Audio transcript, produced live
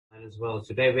as well.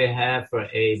 Today we have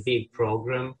a big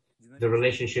program. The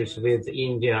relationships with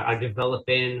India are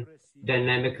developing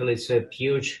dynamically. It's a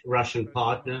huge Russian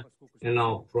partner in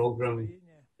our program,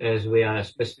 as we are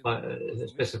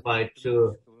specified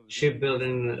to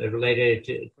shipbuilding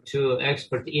related to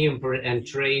export, import, and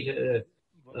trade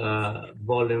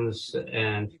volumes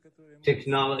and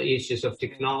issues of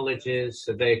technologies.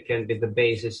 So they can be the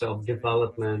basis of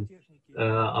development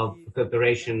of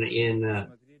cooperation in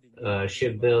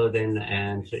shipbuilding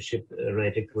and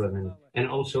ship-related equipment. And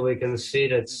also we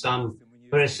considered some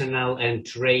personnel and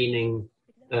training,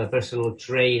 personal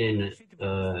training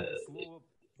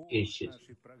issues.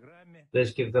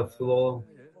 Let's give the floor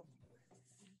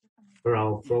for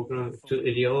our program to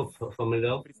Ilyo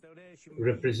Fomalov,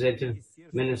 representing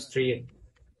Ministry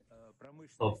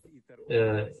of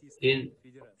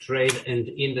Trade and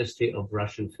Industry of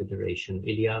Russian Federation.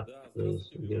 Ilya,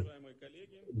 please.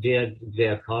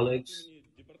 Dear colleagues,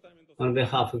 on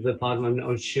behalf of the Department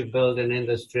of Shipbuilding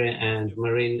Industry and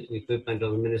Marine Equipment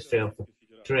of the Ministry of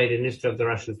Trade and Industry of the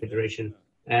Russian Federation,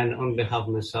 and on behalf of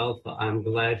myself, I'm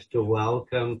glad to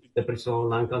welcome the Principal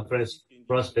Online Conference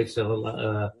Prospects of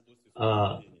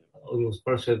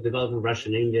Development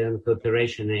Russian-Indian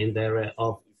Cooperation in the area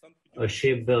of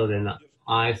shipbuilding.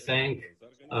 I thank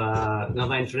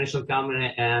NEVA International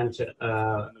Company and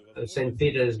St.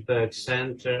 Petersburg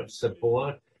Center of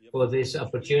Support for this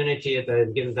opportunity,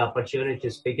 given the opportunity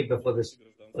to speak before this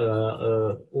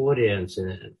audience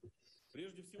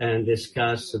and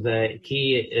discuss the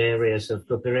key areas of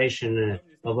cooperation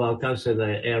of our council,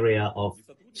 the area of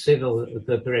civil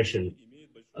cooperation.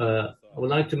 I would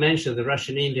like to mention that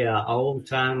Russia and India are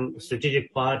all-time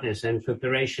strategic partners, and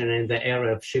cooperation in the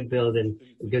area of shipbuilding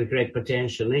with great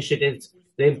potential. Initiatives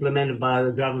implemented by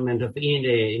the government of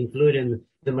India, including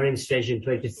the Marine Strategy in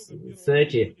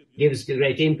 2030, gives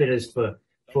great impetus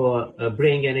for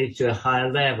bringing it to a higher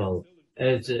level.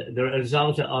 As the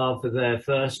result of the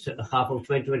first half of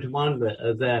 2021,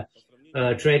 the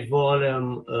trade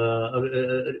volume,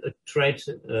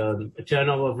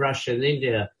 turnover of Russia and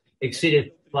India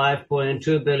exceeded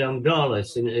 $5.2 billion,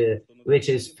 which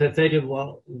is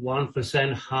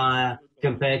 31% higher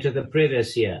compared to the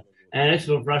previous year. And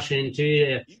export of Russia into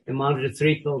India amounted to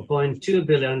 $3.2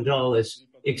 billion,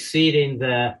 exceeding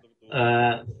the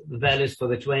values for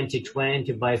the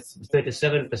 2020 by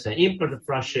 37%. Import of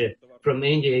Russia from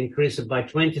India increased by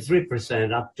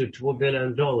 23%, up to $2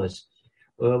 billion,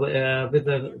 with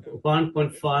a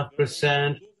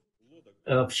 1.5%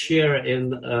 of share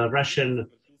in Russian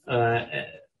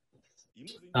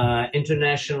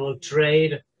international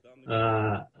trade.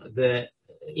 The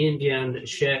Indian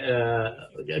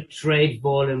trade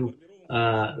volume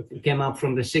came up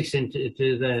from the 16th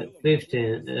to the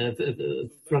 15th,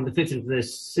 from the 15th to the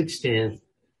 16th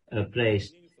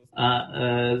place.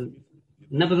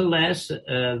 Nevertheless,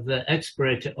 the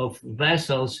export of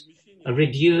vessels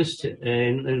reduced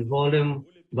in volume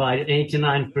by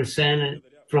 89%,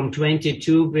 from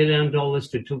 $22 billion to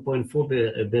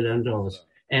 $2.4 billion.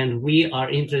 And we are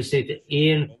interested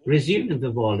in resuming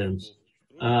the volumes.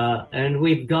 And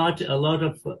we've got a lot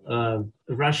of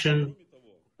Russian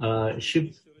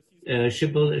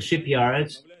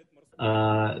shipyards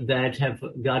that have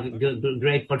got a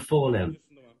great portfolio.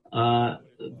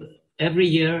 Every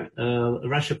year,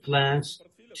 Russia plans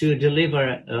to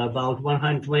deliver about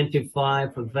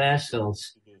 125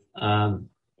 vessels,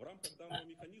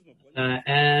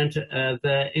 and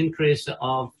the increase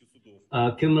of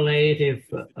cumulative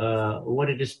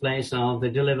water displays of the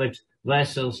delivered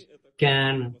vessels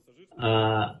can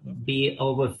be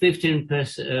over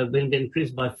 15%, will be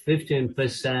increased by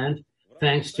 15%,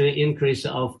 thanks to increase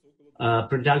of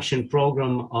production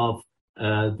program of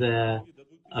the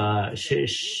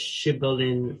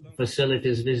shipbuilding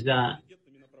facilities. With that,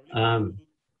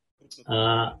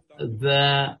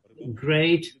 the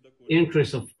great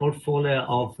increase of portfolio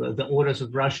of the orders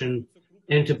of Russian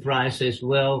enterprises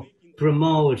will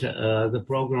promote the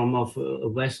program of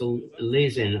vessel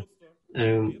leasing.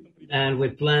 And we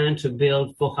plan to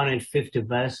build 450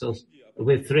 vessels,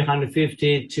 with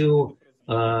 352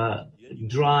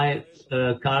 dry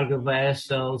cargo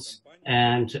vessels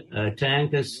and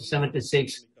tankers,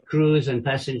 76 cruise and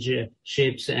passenger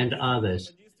ships, and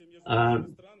others.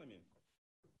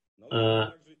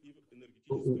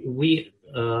 We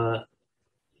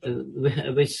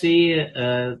see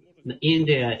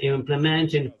India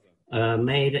implementing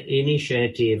made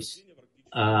initiatives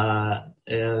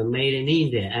made in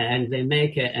India, and they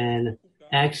make an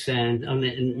accent on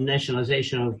the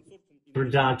nationalization of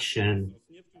production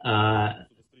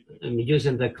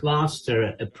using the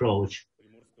cluster approach.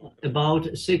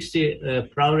 about 60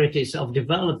 priorities of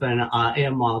development are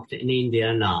earmarked in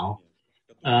India now.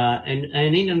 And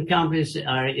Indian companies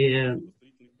are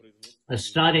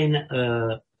studying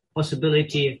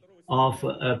possibility of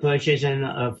purchasing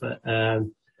of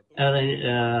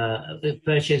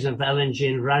LNG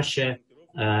in Russia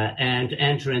and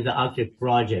entering the Arctic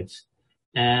projects.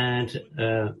 And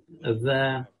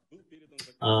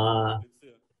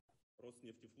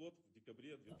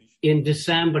in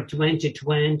December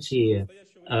 2020,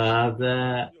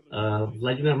 Vladimir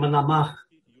Monomach,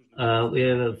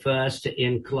 first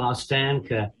in class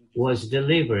tanker, was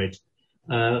delivered.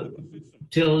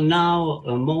 Till now,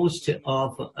 most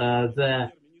of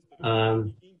the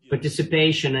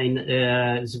participation in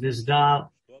Zvezda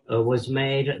was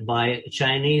made by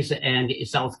Chinese and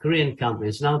South Korean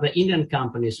companies. Now the Indian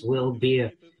companies will be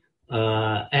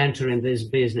entering this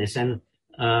business. And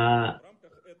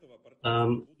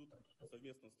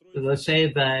let's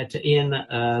say that in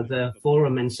the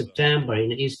forum in September,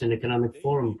 in Eastern Economic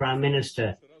Forum, Prime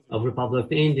Minister of Republic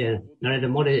of India, Narendra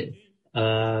Modi,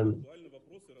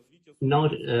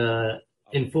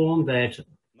 informed that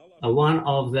one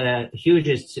of the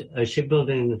hugest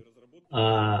shipbuilding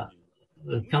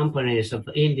companies of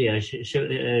India,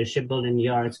 shipbuilding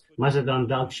yards, Mazadon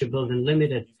Dock Shipbuilding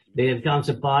Limited, they becomes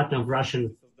a partner of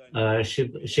Russian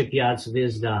shipyards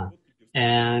Zvezda.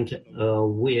 And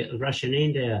Russia and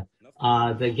India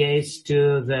are the gates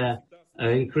to the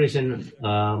increasing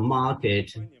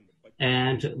market.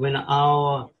 And when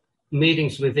our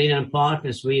meetings with Indian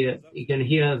partners, we can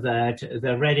hear that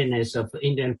the readiness of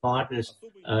Indian partners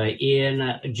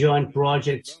in joint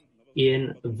projects,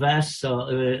 in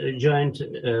joint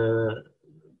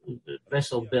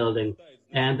vessel building.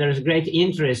 And there is great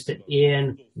interest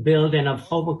in building of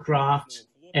hovercraft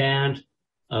and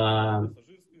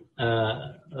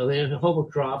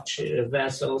hovercraft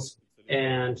vessels,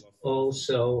 and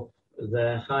also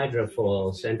the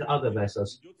hydrofoils and other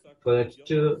vessels. For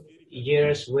 2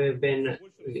 years, we've been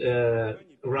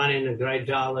running a great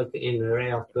dialogue in the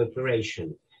area of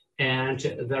cooperation. And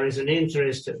there is an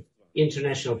interest,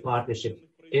 international partnership.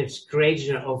 It's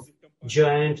creation of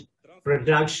joint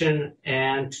production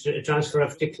and transfer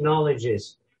of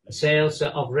technologies, sales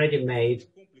of ready-made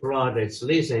products,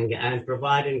 leasing and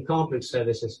providing complex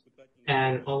services,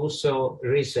 and also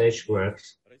research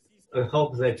works. I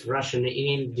hope that Russian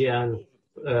Indian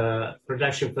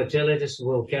production facilities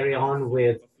will carry on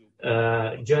with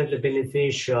jointly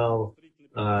beneficial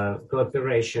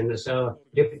cooperation. So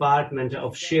Department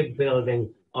of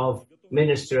Shipbuilding of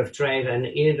Ministry of Trade and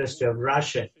Industry of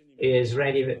Russia is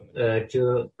ready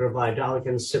to provide our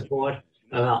support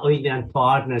Indian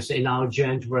partners in our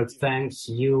joint work. Thanks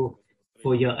you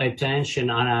for your attention,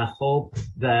 and I hope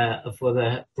that for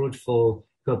the fruitful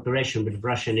cooperation with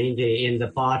Russia and India in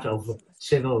the part of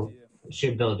civil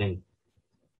shipbuilding.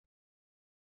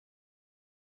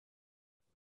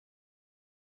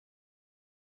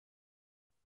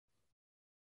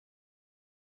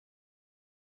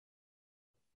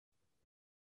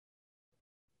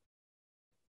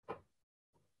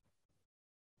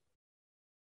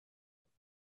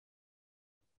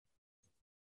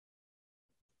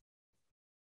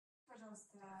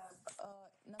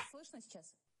 Нас слышно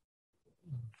сейчас?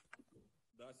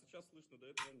 Да, сейчас слышно, до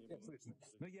этого не было.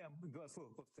 Ну, я два слова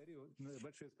повторю.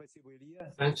 Большое спасибо,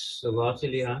 Илья. Thanks a lot,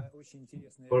 Ilya,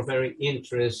 for a very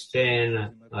interesting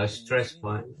stress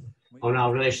point on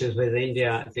our relations with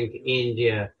India. I think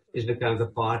India is becoming a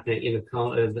partner in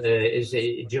is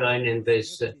joining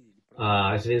this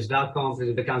Zvezda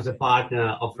company, becomes a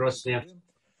partner of Rosneft,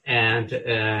 and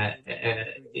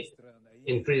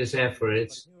increases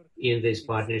efforts in this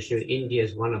partnership. India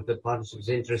is one of the partners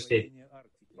interested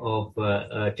of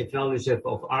technology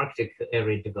of Arctic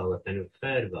area development. We've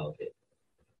heard about it.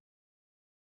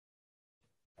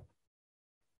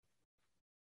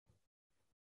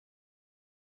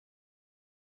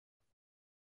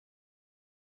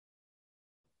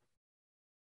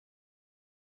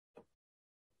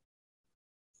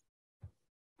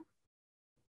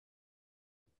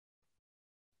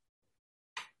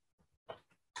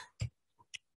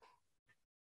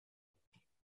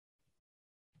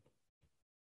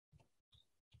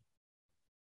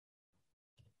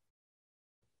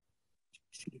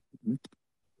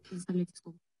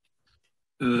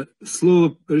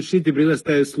 Слово, разрешите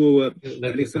предоставить слово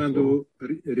Александру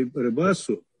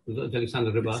Рыбасу,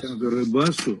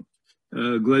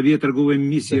 главе торговой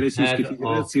миссии Российской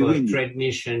Федерации в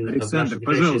Индии. Александр,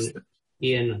 пожалуйста.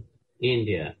 In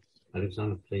India.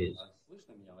 Alexander, please.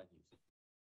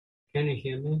 Can you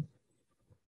hear me?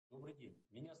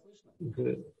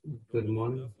 Good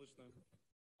morning.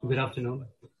 Good afternoon.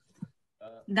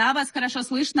 Да, вас хорошо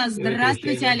слышно.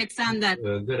 Здравствуйте, Александр.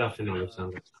 Good afternoon,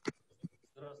 Alexander.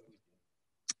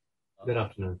 Good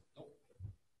afternoon.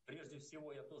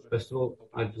 First of all,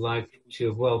 I'd like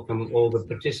to welcome all the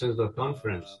participants of the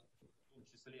conference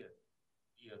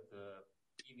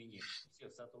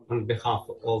on behalf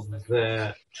of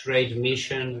the trade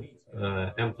mission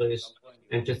employees,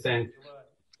 and to thank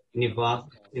NEVA,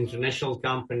 international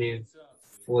company,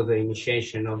 for the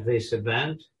initiation of this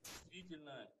event.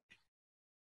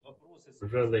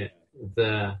 Really,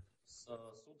 the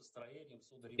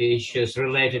issues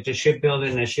related to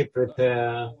shipbuilding and ship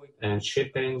repair and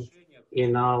shipping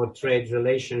in our trade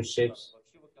relationships,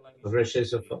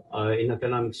 versus in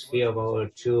economic sphere of our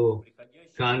two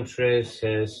countries,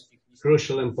 has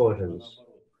crucial importance,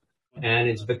 and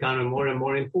it's becoming more and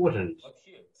more important.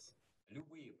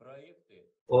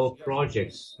 All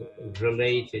projects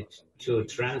related to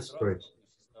transport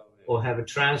or have a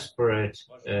transport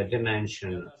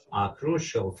dimension are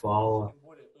crucial for our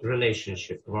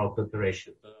relationship, for our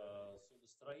cooperation.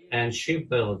 And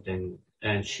shipbuilding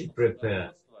and ship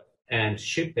repair and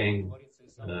shipping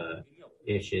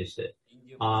issues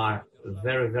are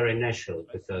very, very natural,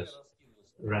 because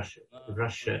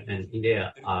Russia and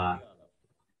India are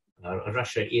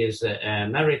Russia is a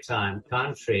maritime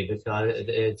country because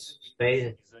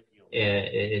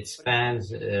it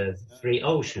spans 3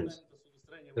 oceans.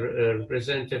 The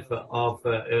representative of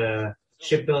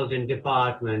shipbuilding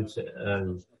department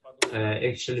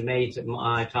actually made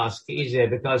my task easier,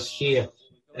 because he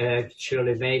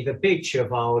actually made the picture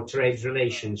of our trade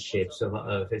relationships of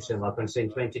in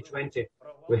 2020.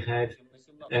 We had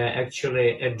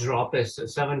actually a drop, a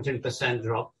 17%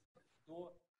 drop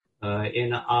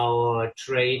in our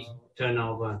trade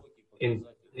turnover in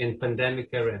pandemic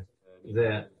area.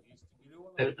 The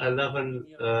 11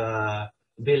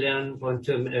 billion,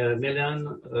 1.2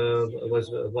 million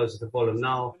was the volume.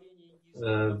 Now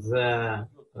the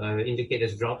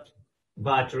indicators dropped,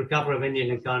 but recovery of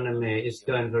Indian economy is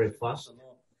going very fast.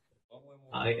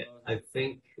 I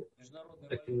think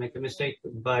I can make a mistake,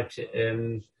 but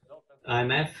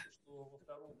IMF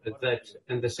that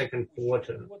in the second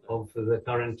quarter of the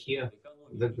current year,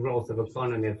 the growth of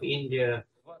economy of India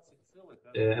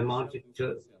amounted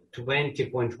to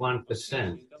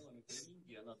 20.1%.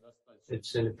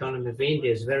 It's an economy of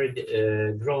India is very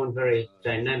grown very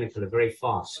dynamically, very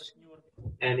fast,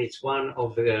 and it's one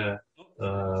of the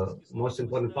most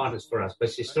important partners for us.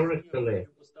 But historically,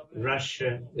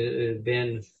 Russia has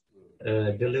been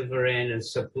delivering and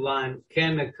supplying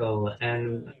chemical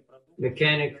and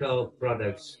mechanical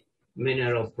products,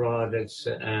 mineral products,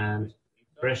 and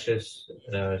precious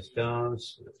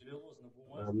stones,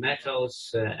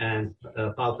 metals, and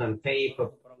pulp and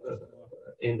paper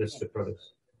industry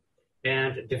products,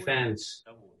 and defense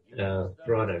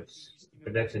products,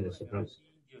 production industry products.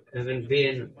 Having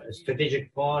been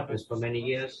strategic partners for many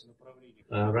years,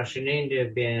 Russia and India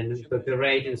have been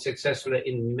cooperating successfully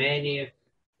in many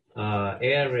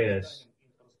areas,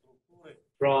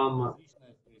 from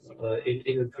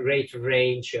in a great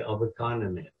range of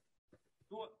economy.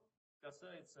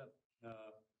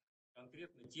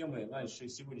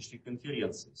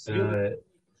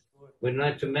 We'd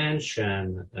like to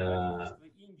mention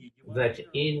that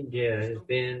India has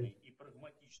been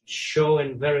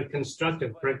showing very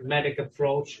constructive, pragmatic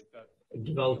approach,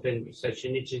 developing such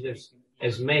initiatives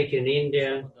as Make in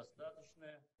India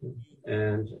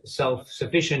and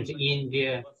Self-Sufficient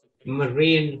India,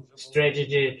 Marine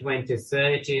Strategy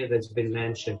 2030 that's been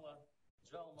mentioned,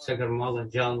 Sagarmala,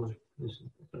 Jalma,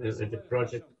 the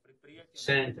project,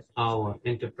 sent our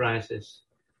enterprises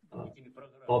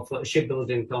of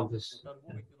shipbuilding complex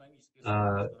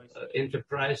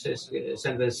enterprises,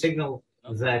 send a signal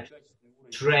that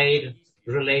trade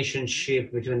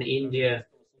relationship between India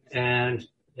and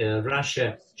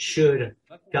Russia should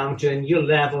come to a new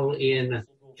level in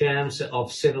terms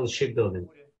of civil shipbuilding.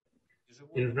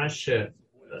 In Russia,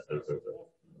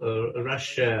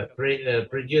 Russia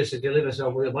produces, delivers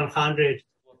over 100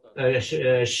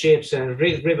 ships and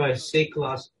river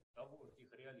C-class,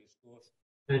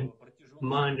 and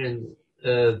minding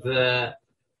the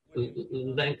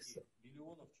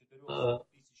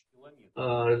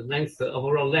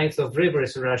overall length of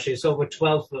rivers in Russia is over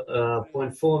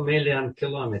 12.4 million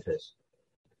kilometers.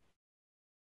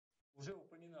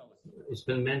 It's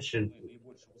been mentioned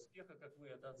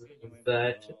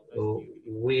that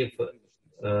we've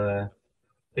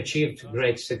achieved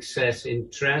great success in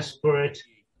transport,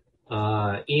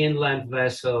 inland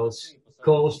vessels,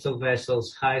 coastal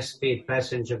vessels, high-speed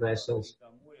passenger vessels,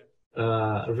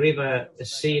 river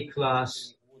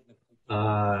C-class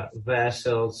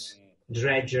vessels,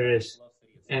 dredgers,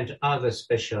 and other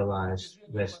specialized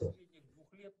vessels.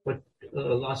 For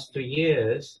the last 2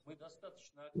 years,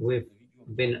 we've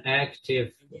been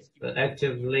actively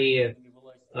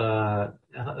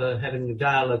having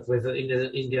dialogue with the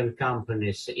Indian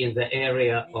companies in the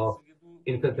area of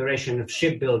Confederation of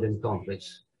Shipbuilding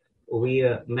complex.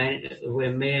 We're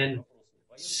main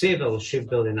civil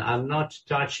shipbuilding. I'm not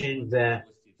touching the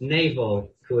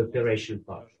naval cooperation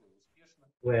part,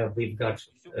 where we've got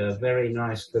a very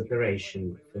nice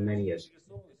cooperation for many years.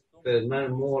 The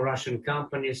more Russian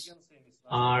companies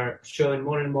are showing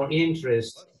more and more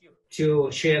interest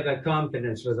to share their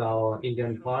competence with our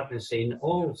Indian partners in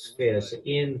all spheres,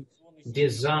 in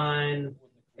design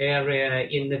area,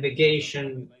 in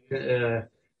navigation,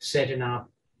 setting up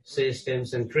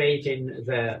systems and creating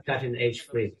the cutting-edge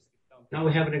fleet. Now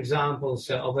we have an examples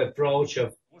of approach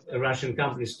of Russian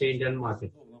companies to Indian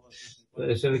market.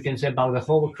 So we can say about the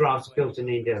hovercrafts built in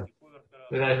India.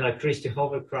 We have like Christie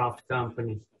Hovercraft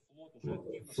Company,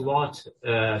 float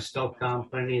stock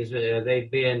companies.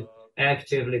 They've been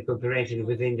actively cooperating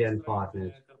with Indian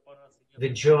partners. The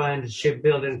joint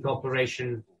shipbuilding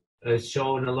corporation has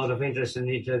shown a lot of interest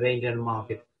into the Indian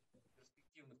market.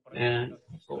 And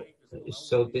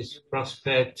so this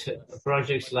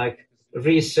projects like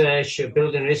research,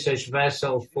 building research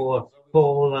vessel for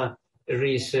polar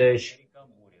research,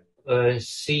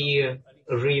 sea,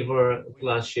 river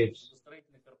class ships.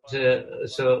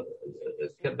 So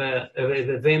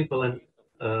the Wimpel and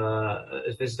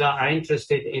Zvezda are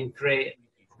interested in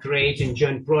creating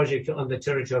joint project on the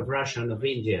territory of Russia and of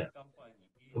India.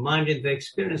 Minding the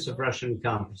experience of Russian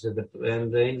companies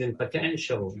and the Indian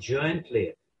potential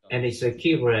jointly, and it's a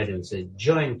keyword, it's a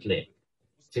jointly,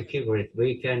 it's a keyword.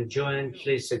 We can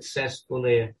jointly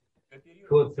successfully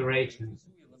cooperate,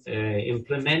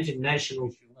 implementing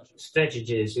national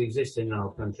strategies exist in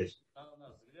our countries.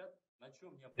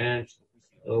 And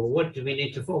what do we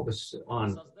need to focus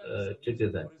on to do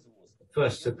that?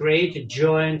 First, to create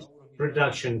joint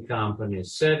production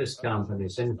companies, service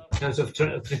companies, in terms of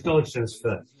technology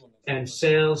transfer and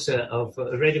sales of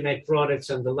ready-made products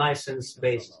on the license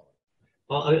basis.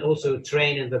 Also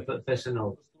training the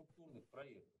personnel.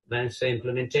 Then say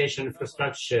implementation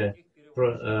infrastructure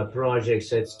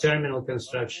projects, it's terminal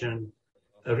construction,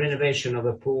 renovation of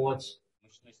the ports,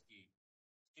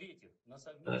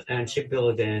 and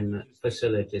shipbuilding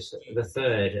facilities. The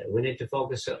third, we need to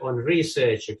focus on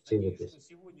research activities.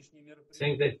 I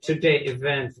think that today's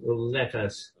event will let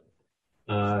us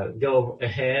go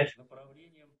ahead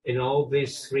in all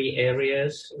these 3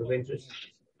 areas of interest,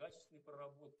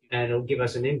 and it'll give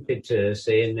us an impetus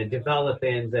in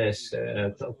developing this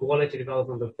quality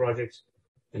development of projects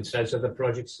and size of the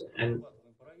projects. And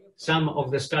some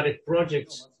of the started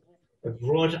projects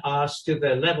brought us to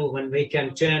the level when we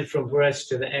can turn from words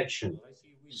to the action.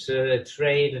 So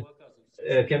trade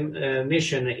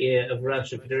mission of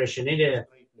Russian Federation India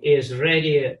is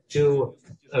ready to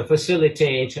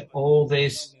facilitate all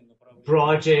these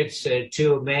projects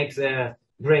to make the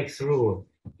breakthrough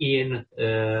in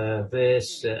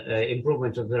this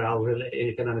improvement of our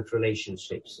economic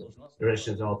relationships,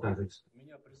 relations with all countries.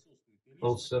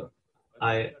 Also,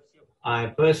 I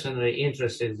personally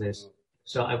interested in this,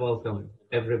 so I welcome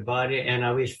everybody, and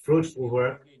I wish fruitful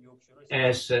work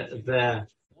as the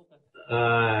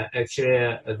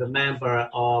member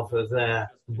of the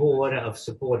board of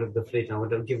support of the fleet. I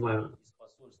want to give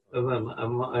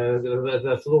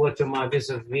the floor to my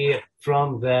vis-a-vis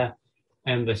from the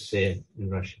embassy in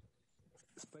Russia.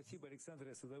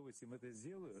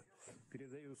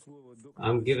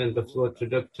 I'm giving the floor to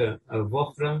Dr.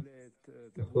 Vohra,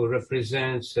 who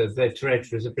represents the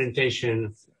trade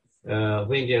representation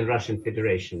of Indian Russian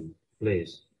Federation.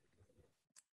 Please.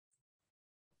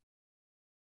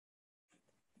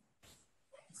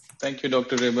 Thank you,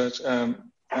 Dr. Rebus.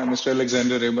 Mr.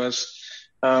 Alexander Rebus.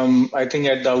 I think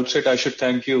at the outset, I should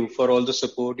thank you for all the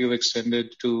support you've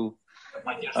extended to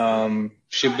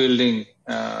shipbuilding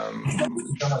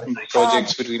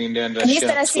projects between India and Russia.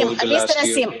 Mr.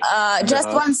 Asim, just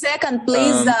 1 second,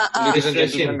 please. Ladies and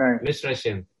gentlemen, Mr.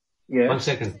 Asim, yes. 1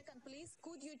 second. Please,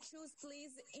 could you choose,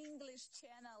 please, English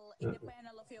channel in the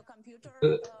panel of your computer?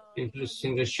 English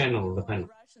channel, the panel.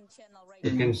 Russian channel right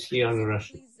You can see on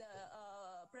Russian. Please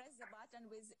press the button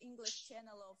with English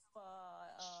channel of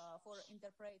for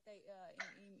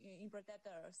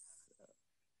interpreters.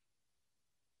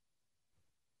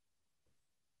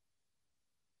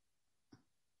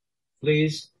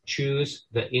 Please choose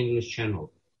the English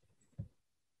channel.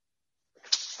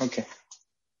 Okay.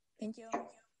 Thank you.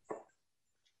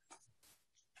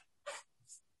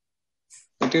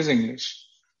 It is English.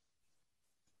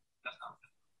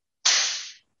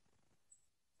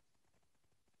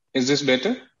 Is this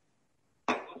better?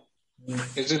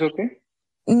 Is this okay?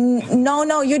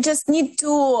 No, you just need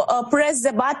to press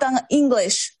the button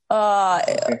English.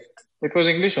 Okay. It was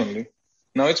English only.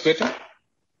 Now it's better?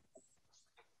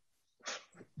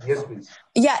 Yes, please.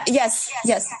 Yes.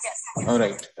 All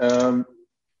right.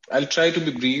 I'll try to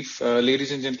be brief.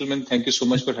 Ladies and gentlemen, thank you so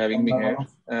much for having me here.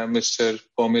 Mr.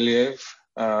 Pomiliev,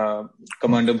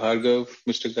 Commander Bhargav,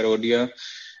 Mr. Garodia,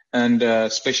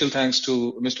 and special thanks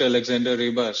to Mr. Alexander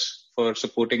Rebus for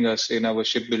supporting us in our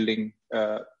shipbuilding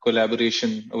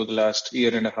collaboration over the last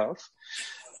year and a half.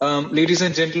 Ladies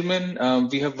and gentlemen,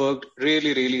 we have worked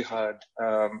really, really hard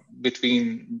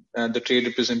between the trade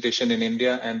representation in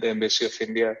India and the Embassy of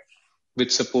India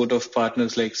with support of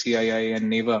partners like CII and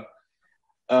NEVA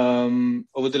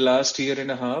over the last year and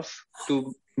a half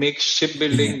to make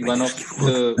shipbuilding one of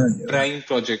the prime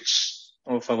projects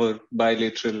of our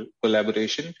bilateral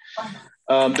collaboration.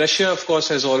 Russia, of course,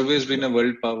 has always been a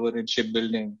world power in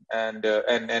shipbuilding and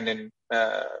in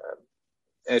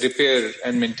repair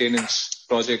and maintenance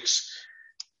projects.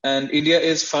 And India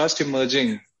is fast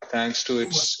emerging thanks to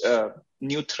its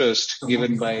new thrust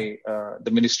given by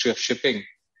the Ministry of Shipping.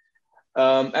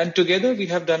 And together we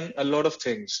have done a lot of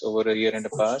things over a year and a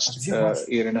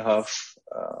half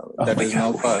that is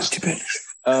now past.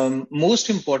 Most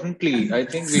importantly, I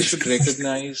think we should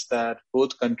recognize that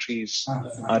both countries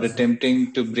are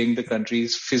attempting to bring the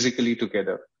countries physically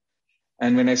together.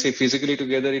 And when I say physically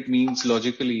together, it means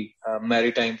logically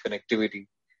maritime connectivity.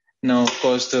 Now, of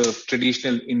course, the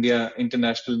traditional India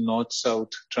International North-South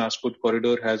Transport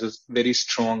Corridor has a very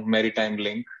strong maritime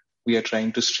link. We are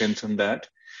trying to strengthen that.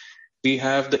 We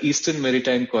have the Eastern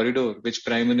Maritime Corridor, which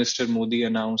Prime Minister Modi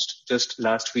announced just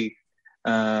last week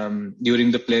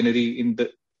during the plenary in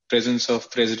the presence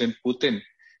of President Putin,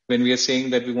 when we are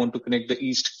saying that we want to connect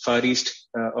the Far East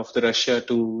of the Russia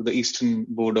to the Eastern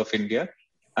Board of India.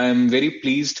 I am very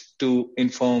pleased to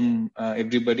inform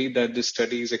everybody that this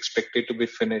study is expected to be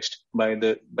finished by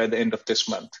the end of this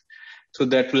month. So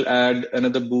that will add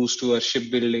another boost to our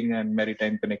shipbuilding and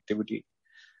maritime connectivity.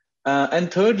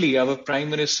 And thirdly, our Prime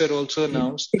Minister also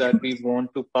announced that we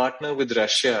want to partner with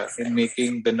Russia in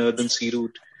making the Northern Sea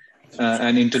Route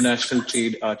an international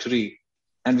trade artery.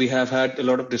 And we have had a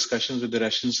lot of discussions with the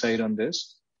Russian side on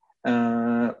this.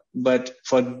 But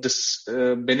for this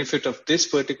benefit of this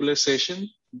particular session,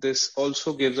 this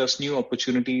also gives us new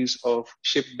opportunities of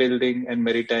shipbuilding and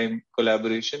maritime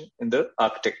collaboration in the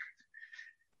Arctic.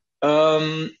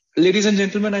 Ladies and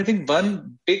gentlemen, I think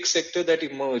one big sector that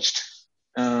emerged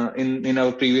in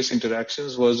our previous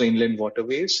interactions was the inland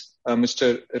waterways.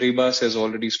 Mr. Rebus has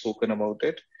already spoken about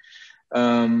it.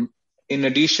 In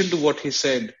addition to what he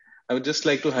said, I would just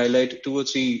like to highlight 2 or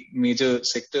 3 major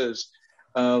sectors.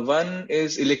 One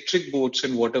is electric boats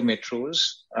and water metros,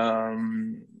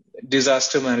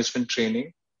 disaster management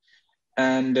training,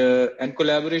 and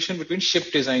collaboration between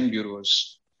ship design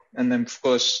bureaus. And then, of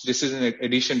course, this is in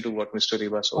addition to what Mr.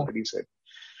 Rebus already said.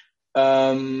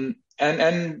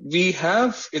 And we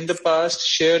have in the past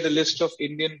shared a list of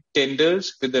Indian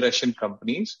tenders with the Russian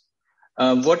companies.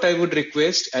 What I would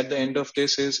request at the end of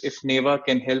this is if NEVA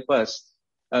can help us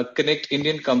connect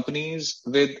Indian companies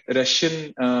with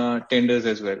Russian tenders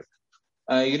as well.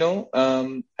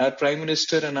 Our Prime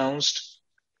Minister announced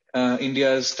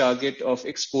India's target of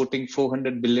exporting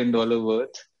 $400 billion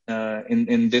worth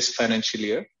in this financial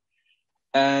year.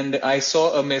 And I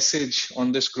saw a message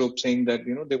on this group saying that,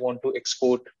 they want to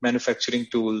export manufacturing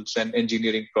tools and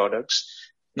engineering products.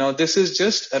 Now, this is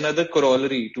just another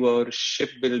corollary to our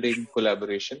shipbuilding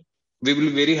collaboration. We will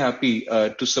be very happy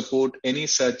to support any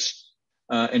such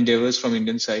endeavors from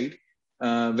Indian side.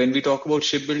 When we talk about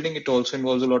shipbuilding, it also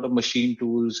involves a lot of machine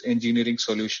tools, engineering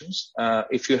solutions.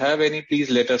 If you have any, please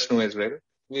let us know as well.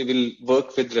 We will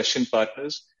work with Russian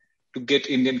partners to get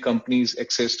Indian companies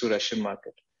access to Russian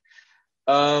market.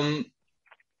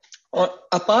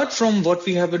 Apart from what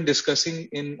we have been discussing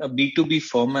in a B2B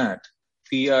format,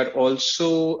 we are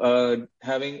also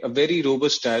having a very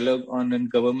robust dialogue on a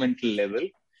governmental level.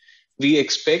 We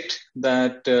expect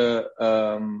that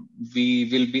we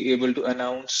will be able to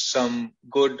announce some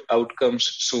good outcomes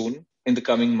soon in the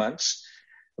coming months,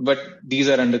 but these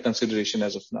are under consideration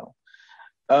as of now.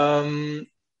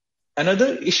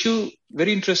 Another issue,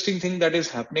 very interesting thing that is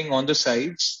happening on the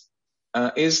sides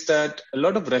is that a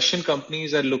lot of Russian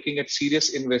companies are looking at serious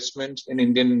investments in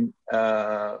Indian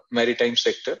maritime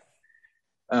sector.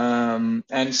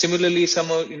 And similarly, some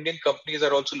Indian companies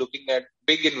are also looking at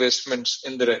big investments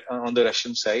on the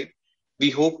Russian side. We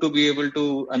hope to be able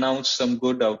to announce some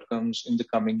good outcomes in the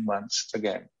coming months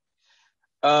again.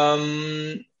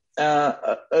 And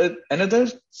Another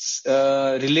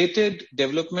related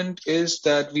development is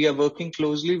that we are working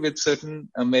closely with certain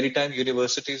maritime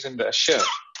universities in Russia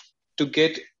to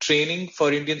get training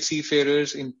for Indian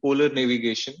seafarers in polar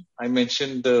navigation. I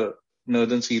mentioned the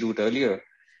Northern Sea Route earlier,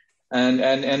 and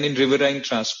in riverine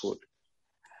transport.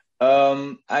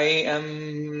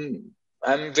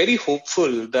 I'm very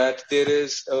hopeful that there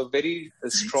is a very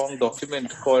strong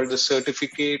document called the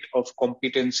Certificate of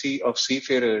Competency of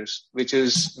Seafarers, which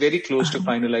is very close to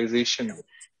finalization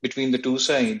between the two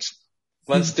sides.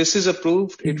 Once this is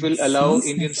approved, it will allow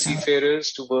Indian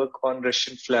seafarers to work on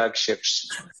Russian flag ships.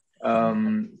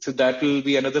 So that will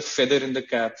be another feather in the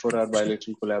cap for our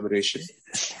bilateral collaboration.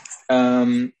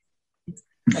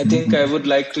 I think I would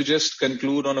like to just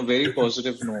conclude on a very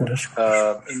positive note.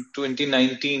 In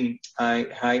 2019, I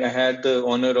had the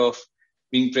honor of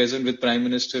being present with Prime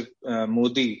Minister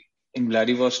Modi in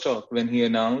Vladivostok when he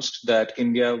announced that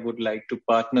India would like to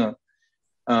partner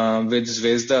with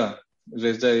Zvezda.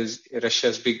 Zvezda is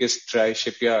Russia's biggest dry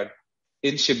shipyard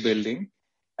in shipbuilding.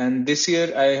 And this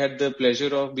year, I had the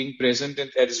pleasure of being present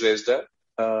at Zvezda,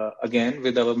 again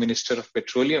with our Minister of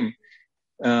Petroleum.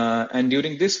 And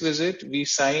during this visit, we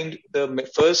signed the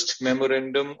first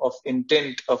memorandum of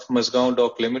intent of Mazgaon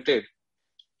Dock Limited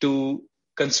to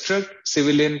construct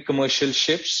civilian commercial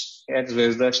ships at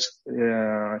Zvezda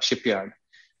shipyard.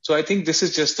 So I think this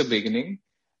is just the beginning.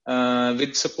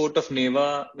 With support of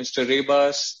NEVA, Mr.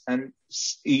 Rebas and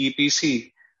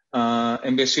EEPC,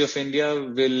 Embassy of India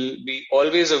will be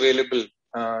always available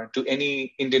to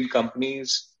any Indian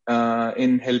companies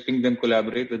in helping them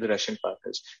collaborate with the Russian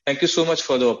partners. Thank you so much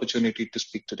for the opportunity to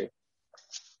speak today.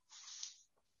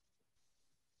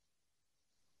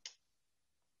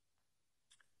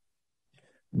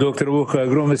 Доктор Воха,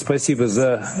 огромное спасибо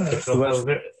за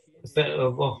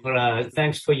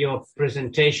thanks for your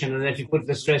presentation and that you put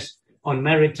the stress on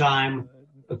maritime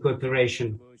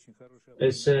cooperation.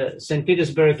 St.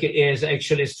 Petersburg is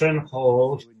actually a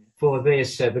stronghold for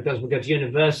this because we've got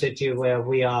university where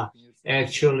we are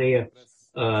actually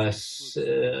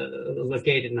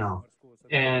located now,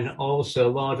 and also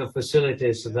a lot of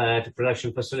facilities,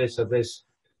 production facilities of this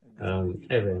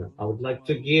area. I would like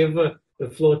to give the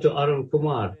floor to Arun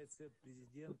Kumar,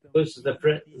 who's the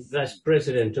Vice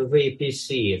President of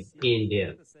EEPC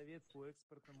India.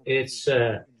 It's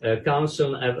a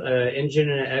Council of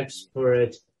Engineering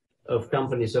Expert of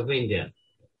Companies of India.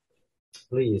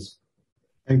 Please.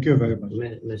 Thank you very much.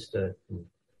 Mr.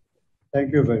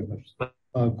 Thank you very much.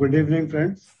 Good evening,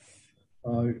 friends.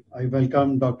 I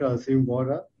welcome Dr. Asim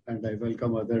Vora and I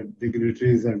welcome other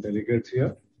dignitaries and delegates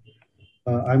here.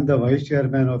 I'm the Vice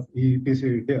Chairman of EEPC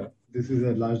India. This is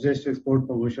the largest export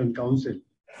promotion council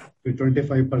with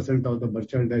 25% of the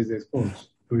merchandise exports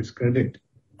to its credit.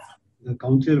 The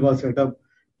council was set up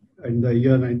in the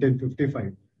year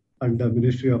 1955 under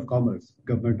Ministry of Commerce,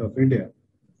 Government of India.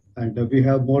 And we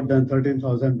have more than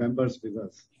 13,000 members with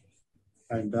us.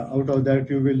 And out of that,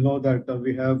 you will know that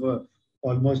we have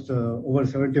almost over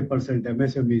 70%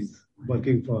 MSMEs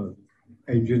working for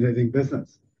engineering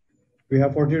business. We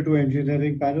have 42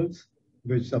 engineering panels,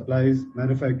 which supplies,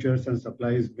 manufactures and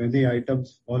supplies many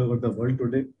items all over the world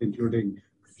today, including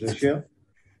Russia.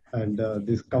 And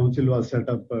this council was set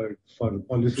up for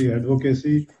policy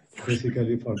advocacy,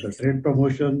 basically for the trade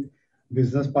promotion,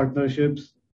 business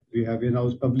partnerships. We have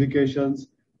in-house publications,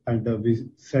 and we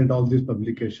send all these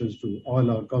publications to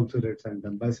all our consulates and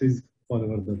embassies all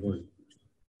over the world.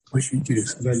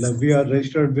 Well, we are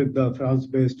registered with the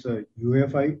France-based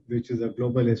UFI, which is a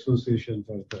global association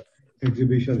for the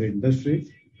exhibition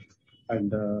industry.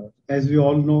 And as we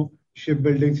all know,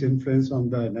 shipbuilding's influence on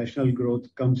the national growth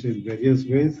comes in various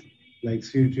ways, like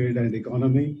sea trade and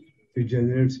economy. It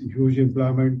generates huge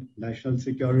employment, national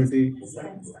security,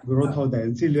 growth of the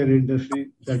ancillary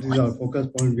industry. That is our focus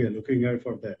point we are looking at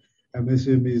for the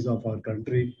MSMEs of our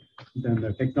country. Then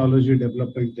the technology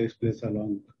development takes place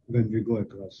along when we go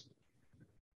across.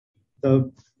 The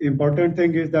important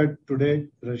thing is that today,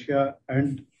 Russia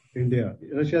and India,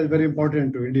 Russia is very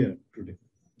important to India today.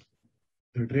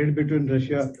 The trade between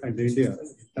Russia and India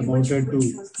amounted to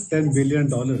 $10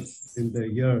 billion in the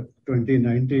year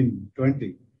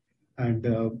 2019-20. And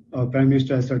our Prime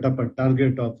Minister has set up a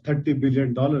target of $30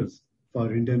 billion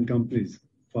for Indian companies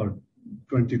for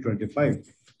 2025.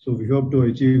 So we hope to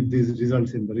achieve these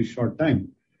results in very short time.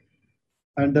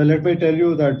 And let me tell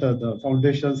you that the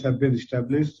foundations have been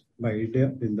established by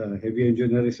India in the heavy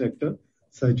engineering sector,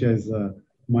 such as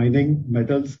mining,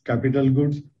 metals, capital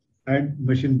goods, and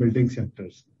machine building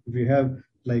sectors. We have,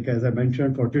 like as I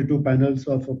mentioned, 42 panels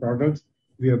of products.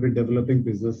 We have been developing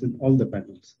business in all the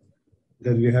panels.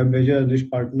 Then we have major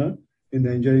niche partner in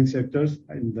the engineering sectors,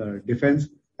 in the defense,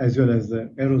 as well as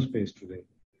the aerospace today.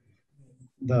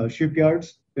 The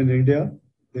shipyards in India,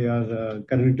 they are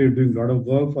currently doing a lot of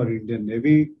work for Indian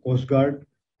Navy, Coast Guard,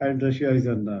 and Russia is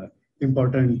an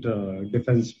important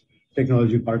defense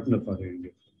technology partner for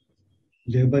India.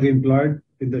 Labor employed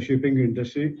in the shipping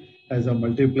industry has a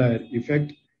multiplier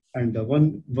effect, and the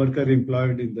one worker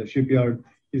employed in the shipyard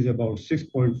is about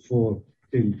 6.4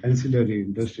 in ancillary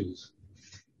industries.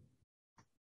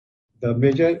 The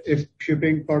major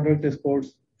shipping product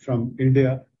exports from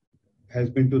India has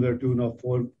been to the tune of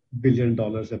 $4 billion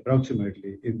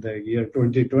approximately in the year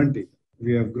 2020.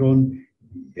 We have grown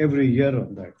every year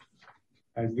on that.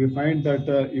 And we find that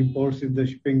imports in the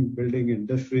shipping building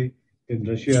industry in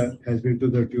Russia has been to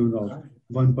the tune of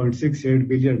 $1.68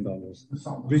 billion,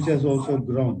 which has also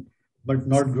grown, but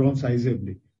not grown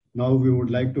sizably. Now we would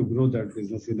like to grow that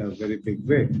business in a very big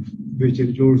way, which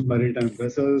includes maritime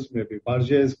vessels, maybe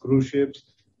barges, cruise ships,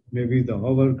 maybe the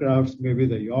hovercrafts, maybe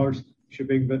the yachts,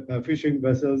 fishing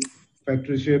vessels,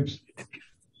 factory ships,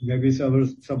 maybe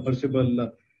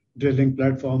submersible drilling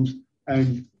platforms,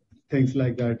 and things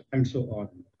like that, and so on.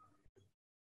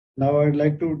 Now I'd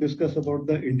like to discuss about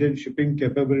the Indian shipping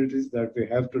capabilities that we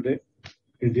have today.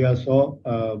 India saw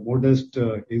a modest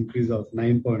increase of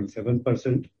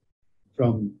 9.7%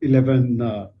 from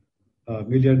 11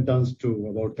 million tons to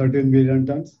about 13 million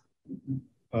tons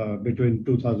between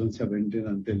 2017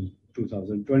 until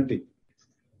 2020.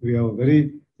 We have a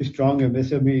very strong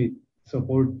MSME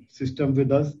support system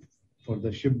with us for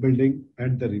the shipbuilding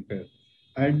and the repair.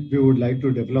 And we would like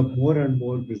to develop more and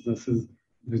more businesses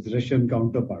with Russian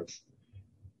counterparts.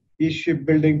 Each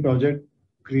shipbuilding project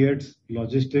creates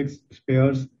logistics,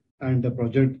 spares, and the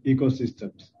project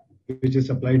ecosystems, which is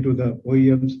supplied to the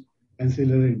OEMs,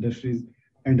 ancillary industries,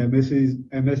 and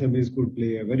MSMEs could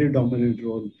play a very dominant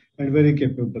role and very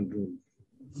capable role.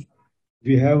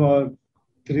 We have our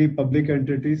 3 public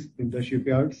entities in the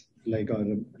shipyards, like our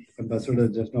ambassador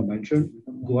just now mentioned,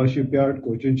 Goa Shipyard,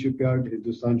 Cochin Shipyard,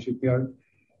 Hindustan Shipyard,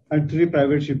 and 3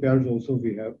 private shipyards also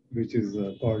we have, which is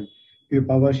called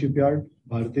Pipavav Shipyard,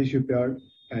 Bharati Shipyard,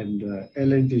 and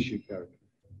L&T Shipyard.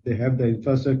 They have the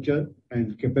infrastructure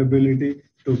and capability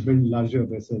to build larger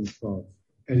vessels for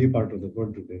any part of the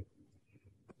world today.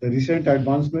 The recent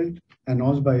advancement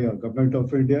announced by the Government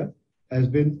of India has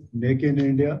been Make in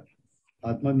India,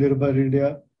 Atmanirbhar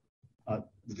India,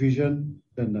 vision,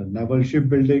 then the naval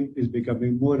shipbuilding is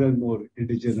becoming more and more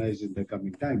indigenized in the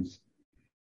coming times.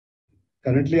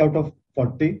 Currently, out of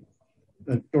 40,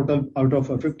 the total out of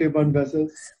 51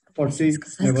 vessels, 40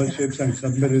 naval ships and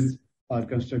submarines are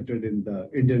constructed in the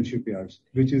Indian shipyards,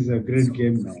 which is a great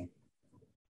game now.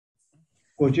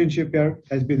 Cochin Shipyard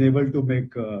has been able to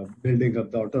make building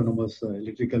of the autonomous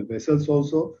electrical vessels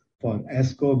also for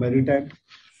ASCO Maritime,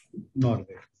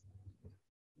 Norway.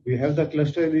 We have the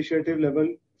cluster initiative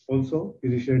level also.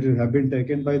 Initiatives have been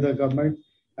taken by the government,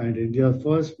 and India's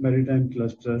first maritime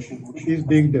cluster is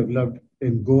being developed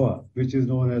in Goa, which is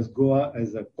known as Goa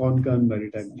as a Konkan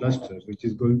Maritime Cluster, which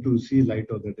is going to see light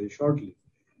of the day shortly.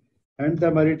 And the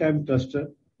maritime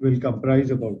cluster will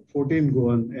comprise about 14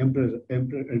 Goan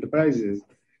enterprises,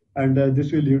 and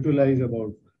this will utilize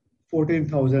about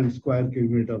 14,000 square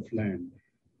kilometers of land,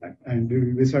 and it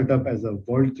will be set up as a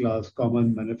world-class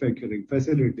common manufacturing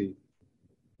facility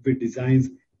with designs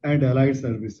and allied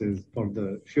services for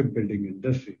the shipbuilding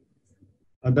industry.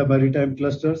 Other maritime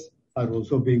clusters are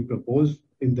also being proposed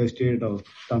in the state of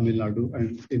Tamil Nadu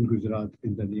and in Gujarat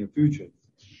in the near future.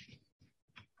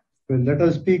 Well, let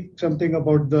us speak something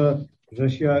about the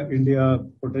Russia-India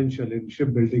potential in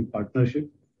shipbuilding partnership.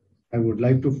 I would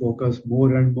like to focus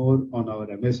more and more on our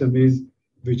MSMEs,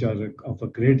 which are of a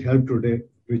great help today,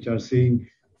 which are seeing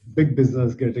big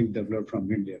business getting developed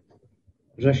from India.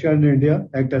 Russia and India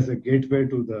act as a gateway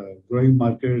to the growing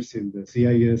markets in the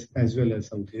CIS as well as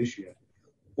South Asia.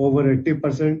 Over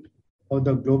 80% of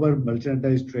the global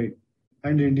merchandise trade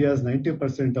and India's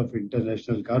 90% of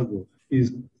international cargo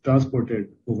is transported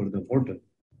over the water.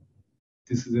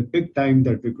 This is a big time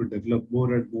that we could develop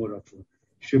more and more of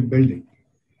shipbuilding.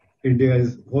 India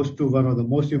is host to one of the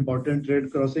most important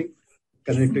trade crossing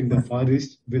connecting the Far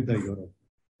East with the Europe.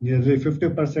 Nearly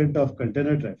 50% of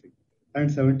container traffic and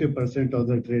 70% of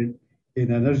the trade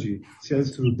in energy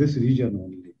sails through this region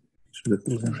only.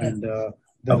 And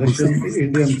the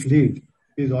Russian-Indian fleet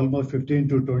is almost 15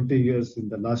 to 20 years in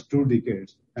the last 2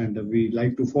 decades. And we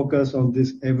like to focus on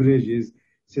this averages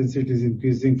since it is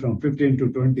increasing from 15 to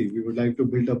 20. We would like to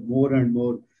build up more and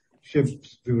more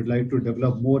ships. We would like to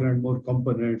develop more and more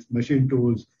components, machine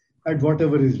tools, and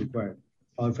whatever is required.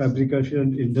 Our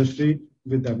fabrication industry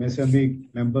with the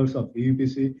MSME members of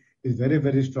EEPC is very,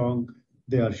 very strong.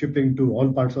 They are shipping to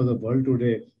all parts of the world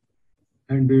today,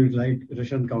 and we would like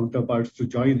Russian counterparts to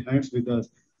join hands with us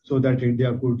so that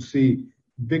India could see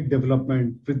big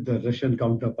development with the Russian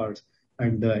counterparts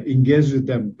and engage with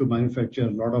them to manufacture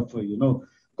a lot of,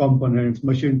 components,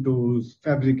 machine tools,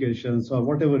 fabrications, or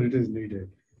whatever it is needed.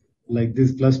 Like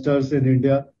these clusters in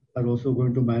India are also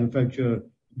going to manufacture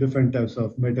different types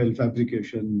of metal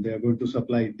fabrication. They are going to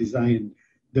supply design.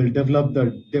 They'll develop the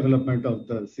development of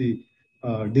the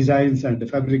designs and the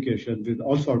fabrication with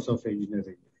all sorts of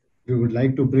engineering. We would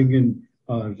like to bring in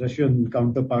Russian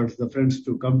counterparts, the friends,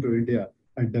 to come to India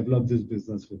and develop this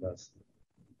business with us.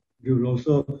 We would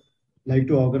also like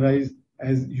to organize,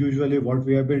 as usually what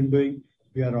we have been doing,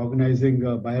 we are organizing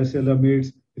buyer-seller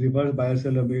meets, reverse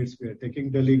buyer-seller meets. We are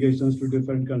taking delegations to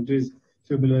different countries.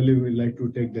 Similarly, we like to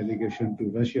take delegation to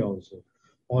Russia also.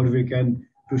 Or we can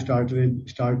start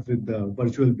with the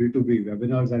virtual B2B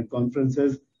webinars and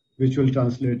conferences, which will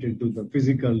translate into the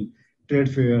physical trade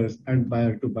fairs and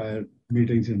buyer-to-buyer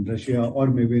meetings in Russia or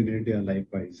maybe in India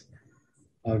likewise.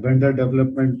 Our vendor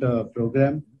development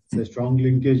program, the strong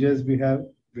linkages we have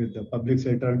with the public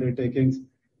sector undertakings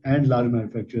and large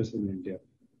manufacturers in India.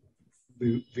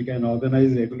 We can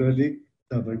organize regularly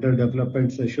the vendor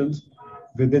development sessions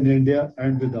within India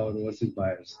and with our overseas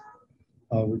buyers.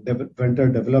 Our vendor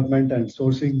development and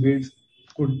sourcing needs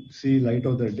could see light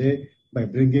of the day by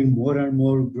bringing more and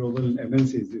more global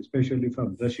MNCs, especially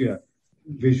from Russia,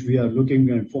 which we are looking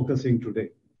and focusing today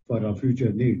for our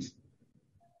future needs.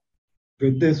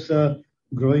 With this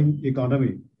growing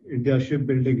economy, India's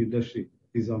shipbuilding industry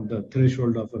is on the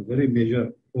threshold of a very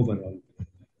major overhaul.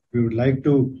 We would like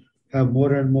to have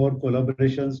more and more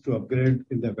collaborations to upgrade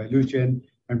in the value chain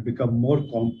and become more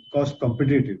cost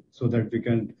competitive so that we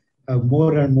can have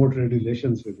more and more trade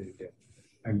relations with India.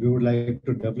 And we would like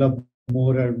to develop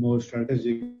more and more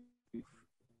strategic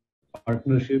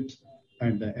partnerships,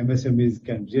 and the MSMEs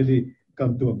can really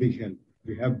come to a big help.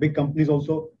 We have big companies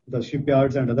also, the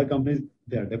shipyards and other companies,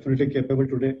 they are definitely capable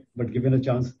today, but given a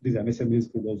chance, these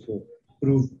MSMEs could also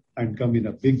prove and come in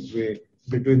a big way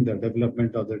between the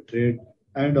development of the trade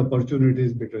and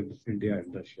opportunities between India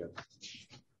and Russia.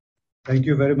 Thank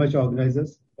you very much,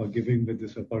 organizers, for giving me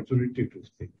this opportunity to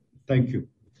speak. Thank you.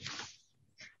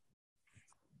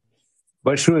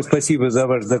 Большое спасибо за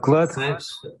ваш доклад. Thanks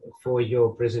for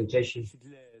your presentation.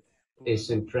 It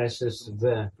impresses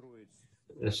the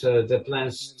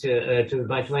plans to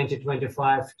by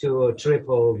 2025 to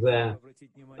triple the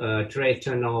trade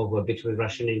turnover between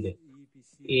Russia and India.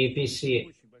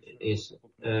 EEPC is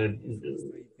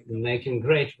making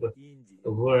great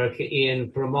work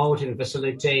in promoting,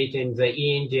 facilitating the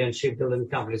Indian shipbuilding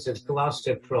companies. It's a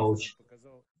cluster approach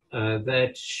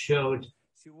that showed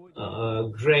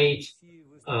great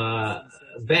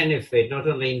benefit, not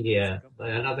only India, but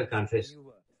in other countries.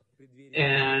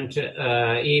 And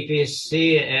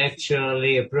EPC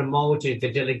actually promoted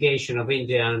the delegation of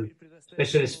Indian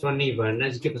specialists for NEVA. And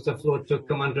let's give us the floor to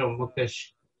Commander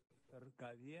Mukesh.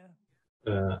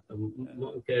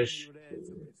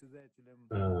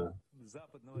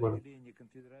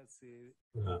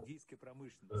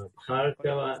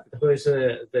 Kharkova, who is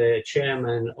the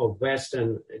chairman of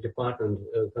Western Department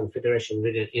of Confederation of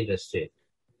Indian Industry.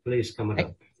 Please come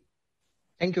on.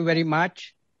 Thank you very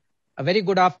much. A very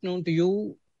good afternoon to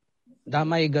you,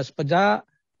 Damai Gaspada.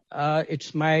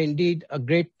 It's indeed a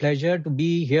great pleasure to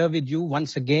be here with you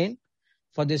once again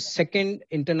for this second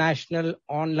international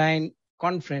online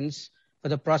conference for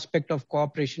the prospect of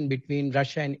cooperation between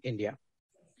Russia and India.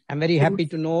 I'm very happy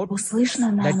to note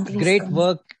that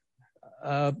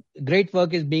great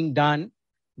work is being done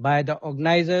by the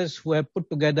organizers who have put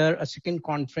together a second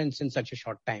conference in such a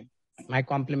short time. My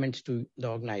compliments to the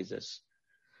organizers.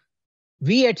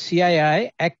 We at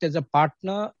CII act as a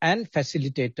partner and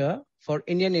facilitator for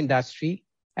Indian industry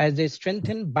as they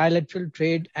strengthen bilateral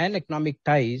trade and economic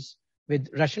ties with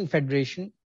Russian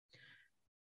Federation.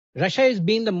 Russia has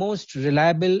been the most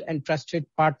reliable and trusted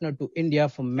partner to India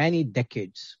for many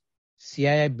decades.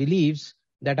 CII believes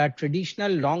that our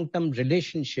traditional long-term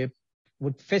relationship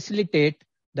would facilitate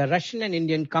the Russian and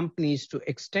Indian companies to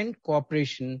extend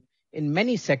cooperation in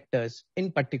many sectors,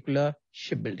 in particular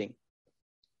shipbuilding.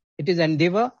 It is an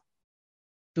endeavor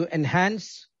to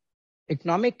enhance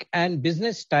economic and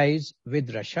business ties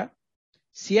with Russia.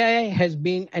 CII has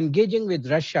been engaging with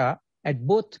Russia at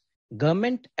both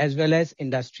government as well as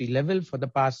industry level for the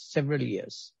past several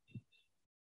years.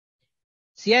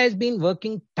 CII has been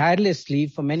working tirelessly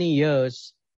for many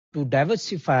years to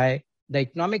diversify the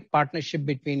economic partnership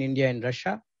between India and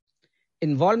Russia.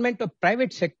 Involvement of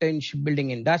private sector in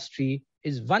shipbuilding industry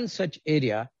is one such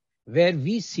area where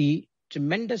we see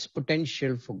tremendous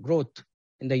potential for growth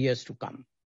in the years to come.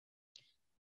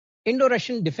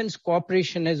 Indo-Russian defense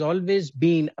cooperation has always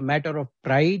been a matter of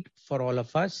pride for all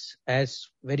of us, as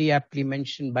very aptly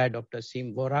mentioned by Dr.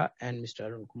 Aseem Vora and Mr.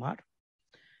 Arun Kumar.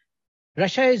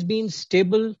 Russia has been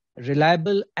stable,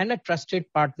 reliable, and a trusted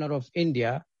partner of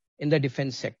India in the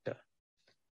defense sector.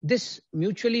 This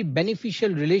mutually beneficial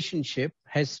relationship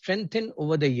has strengthened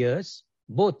over the years,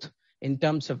 both in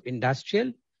terms of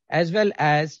industrial as well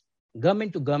as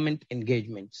government-to-government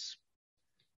engagements.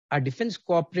 Our defense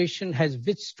cooperation has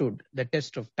withstood the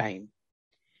test of time.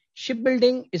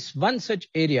 Shipbuilding is one such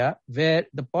area where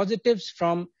the positives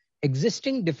from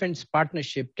existing defense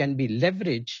partnership can be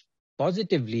leveraged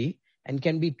positively and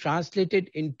can be translated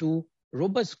into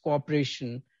robust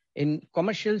cooperation in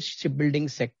commercial shipbuilding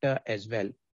sector as well.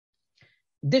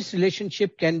 This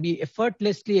relationship can be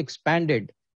effortlessly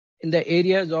expanded in the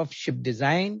areas of ship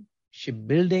design,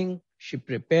 shipbuilding, ship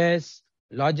repairs,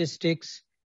 logistics,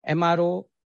 MRO,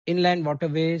 inland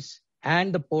waterways,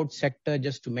 and the port sector,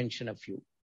 just to mention a few.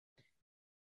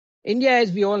 India,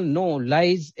 as we all know,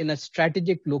 lies in a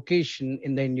strategic location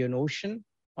in the Indian Ocean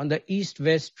on the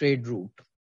east-west trade route.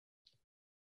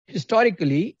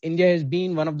 Historically, India has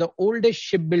been one of the oldest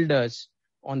shipbuilders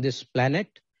on this planet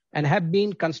and have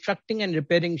been constructing and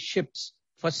repairing ships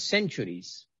for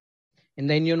centuries. In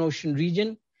the Indian Ocean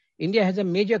region, India has a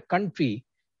major country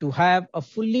to have a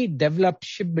fully developed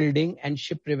shipbuilding and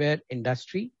ship repair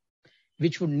industry,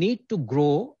 which would need to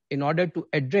grow in order to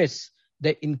address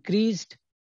the increased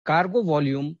cargo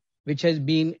volume which has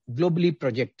been globally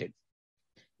projected.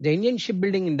 The Indian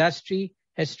shipbuilding industry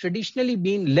has traditionally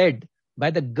been led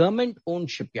by the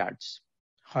government-owned shipyards.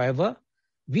 However,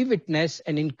 we witness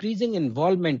an increasing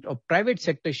involvement of private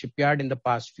sector shipyard in the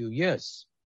past few years.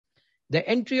 The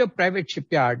entry of private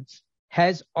shipyards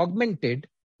has augmented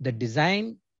the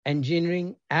design,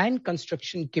 engineering, and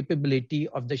construction capability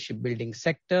of the shipbuilding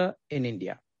sector in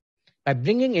India by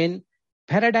bringing in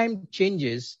paradigm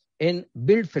changes in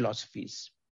build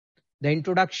philosophies. The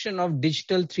introduction of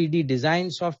digital 3D design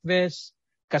softwares,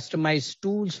 customized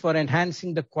tools for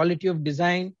enhancing the quality of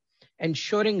design,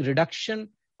 ensuring reduction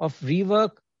of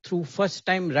rework through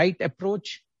first-time right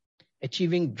approach,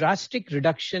 achieving drastic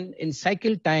reduction in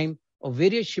cycle time of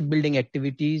various shipbuilding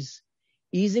activities,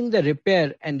 easing the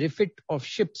repair and refit of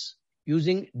ships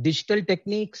using digital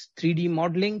techniques, 3D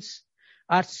modelings,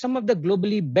 are some of the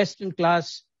globally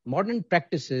best-in-class modern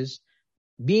practices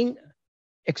being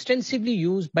extensively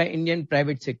used by Indian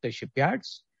private sector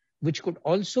shipyards, which could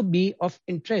also be of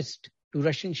interest to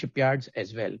Russian shipyards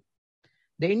as well.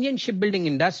 The Indian shipbuilding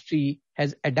industry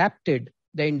has adapted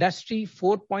the Industry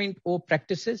 4.0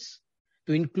 practices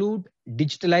to include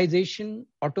digitalization,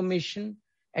 automation,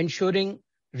 ensuring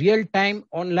real-time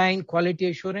online quality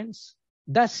assurance,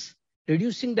 thus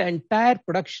reducing the entire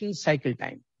production cycle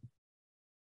time.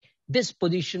 This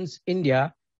positions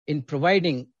India in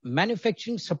providing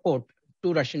manufacturing support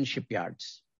to Russian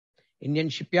shipyards. Indian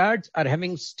shipyards are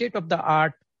having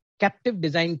state-of-the-art captive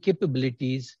design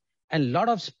capabilities and a lot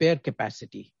of spare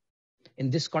capacity. In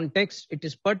this context, it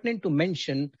is pertinent to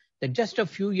mention that just a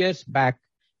few years back,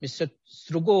 Mr.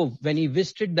 Strugov, when he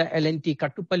visited the L&T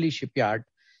Kattupalli shipyard,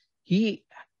 he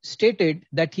stated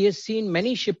that he has seen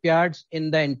many shipyards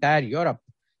in the entire Europe.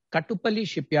 Kattupalli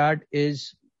shipyard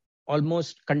is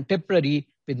almost contemporary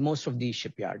with most of these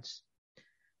shipyards.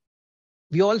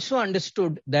 We also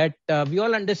understood that we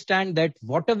all understand that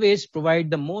waterways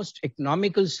provide the most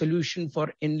economical solution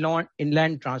for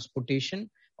inland transportation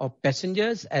of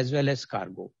passengers as well as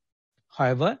cargo.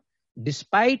 However,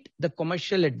 despite the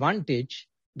commercial advantage,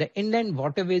 the inland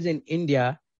waterways in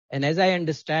India, and as I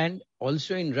understand,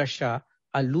 also in Russia,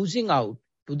 are losing out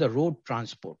to the road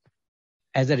transport.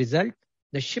 As a result,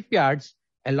 the shipyards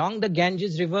along the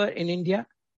Ganges River in India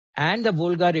and the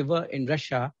Volga River in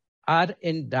Russia are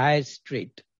in dire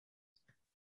strait,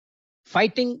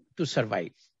 fighting to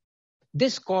survive.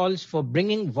 This calls for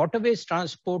bringing waterways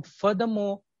transport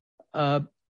furthermore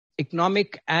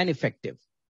economic and effective.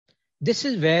 This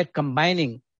is where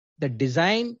combining the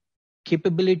design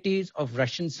capabilities of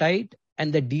Russian side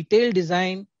and the detailed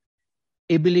design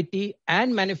ability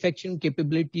and manufacturing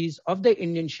capabilities of the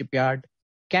Indian shipyard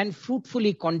can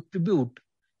fruitfully contribute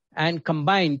and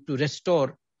combine to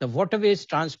restore the waterways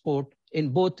transport in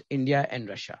both India and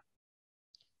Russia.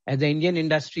 As the Indian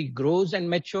industry grows and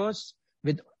matures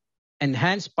with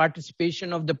enhanced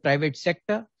participation of the private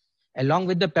sector, along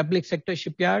with the public sector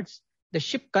shipyards, the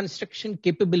ship construction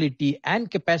capability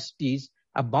and capacities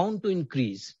are bound to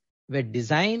increase, where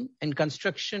design and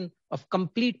construction of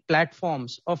complete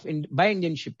platforms by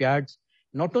Indian shipyards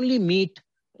not only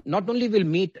will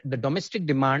meet the domestic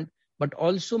demand, but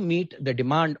also meet the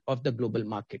demand of the global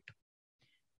market.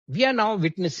 We are now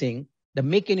witnessing the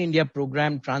Make in India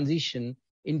program transition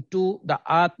into the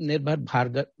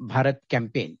Atmanirbhar Bharat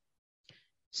campaign.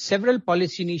 Several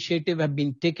policy initiatives have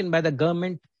been taken by the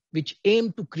government which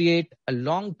aim to create a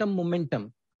long-term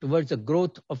momentum towards the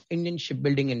growth of Indian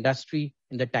shipbuilding industry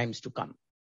in the times to come.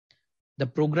 The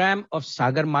program of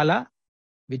Sagarmala,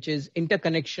 which is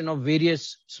interconnection of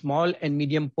various small and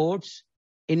medium ports,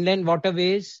 inland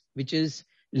waterways, which is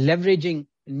leveraging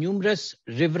numerous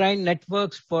riverine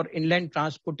networks for inland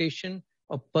transportation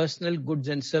of personal goods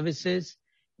and services,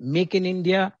 Make in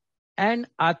India, and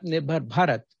Atmanirbhar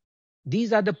Bharat.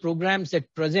 These are the programs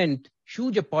that present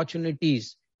huge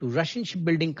opportunities to Russian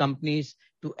shipbuilding companies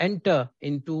to enter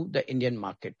into the Indian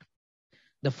market.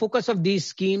 The focus of these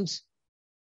schemes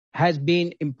has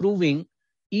been improving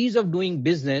ease of doing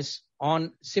business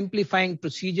on simplifying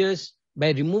procedures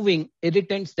by removing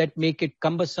irritants that make it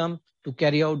cumbersome to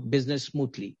carry out business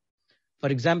smoothly. For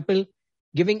example,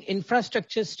 giving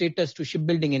infrastructure status to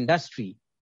shipbuilding industry,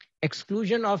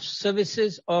 exclusion of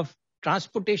services of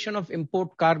transportation of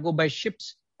import cargo by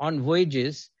ships on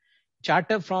voyages,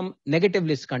 charter from negative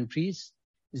list countries,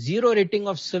 zero rating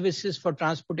of services for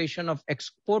transportation of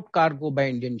export cargo by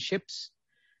Indian ships,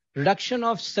 reduction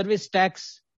of service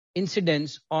tax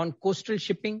incidence on coastal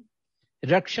shipping,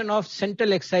 reduction of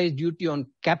central excise duty on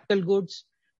capital goods,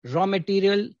 raw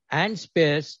material and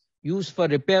spares used for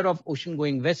repair of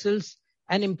ocean-going vessels,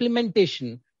 and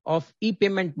implementation of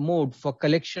e-payment mode for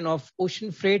collection of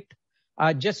ocean freight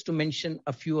are just to mention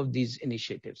a few of these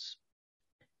initiatives.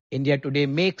 India today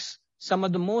makes some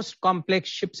of the most complex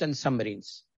ships and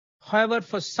submarines. However,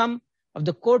 for some of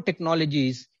the core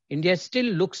technologies, India still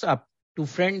looks up to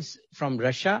friends from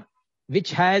Russia,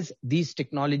 which has these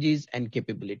technologies and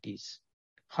capabilities.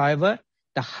 However,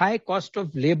 the high cost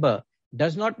of labor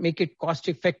does not make it cost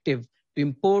effective to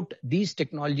import these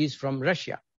technologies from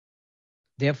Russia.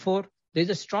 Therefore, there is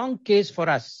a strong case for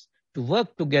us to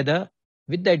work together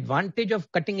with the advantage of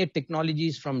cutting-edge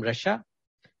technologies from Russia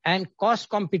and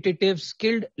cost-competitive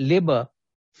skilled labor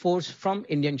force from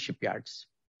Indian shipyards.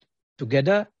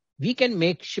 Together, we can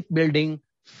make shipbuilding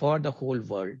for the whole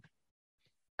world.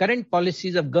 Current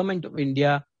policies of Government of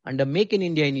India under Make in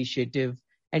India initiative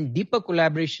and deeper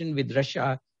collaboration with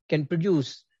Russia can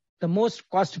produce the most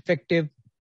cost-effective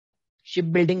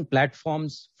shipbuilding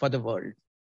platforms for the world.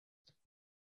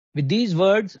 With these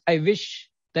words, I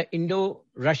wish the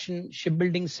Indo-Russian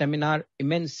shipbuilding seminar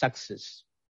immense success.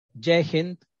 Jai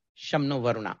Hind, Shamno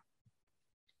Varuna.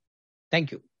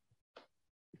 Thank you.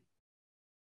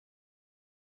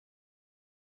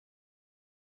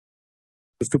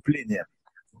 Thank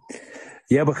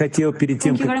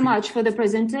you very much for the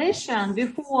presentation.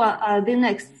 Before the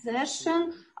next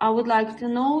session, I would like to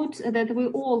note that we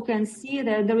all can see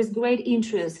that there is great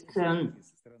interest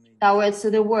towards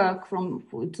the work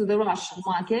to the Russian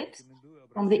market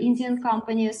from the Indian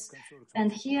companies.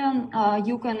 And here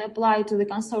you can apply to the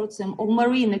consortium of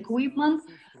marine equipment.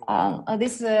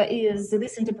 This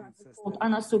enterprise is called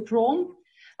Anasuprom.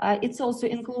 It's also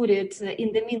included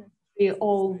in the Ministry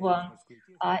of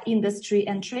Industry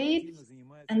and Trade,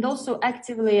 and also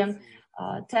actively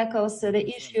tackles the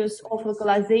issues of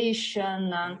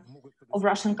localization of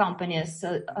Russian companies.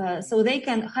 So they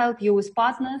can help you with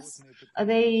partners.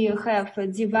 They have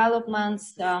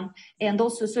developments and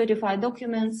also certified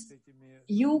documents.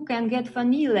 You can get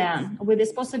familiar with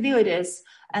these possibilities,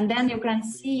 and then you can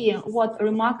see what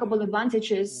remarkable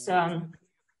advantages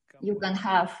you can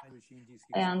have.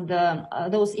 And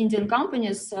those Indian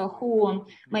companies who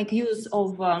make use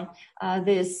of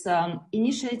this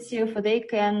initiative, they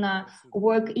can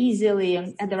work easily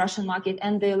at the Russian market,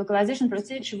 and the localization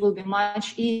procedure will be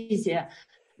much easier,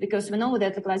 because we know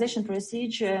that localization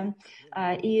procedure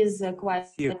is quite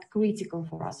critical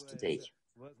for us today.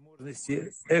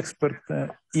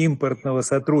 Экспортно-импортного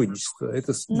сотрудничества.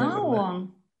 Это, наверное,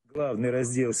 главный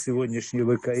раздел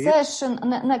сегодняшнего ВКИ.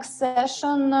 Next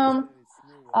session.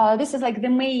 This is like the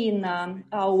main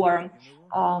our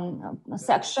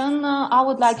section. I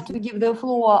would like to give the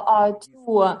floor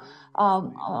to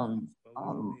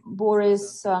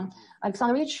Boris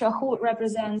Alexandrovich, who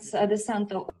represents the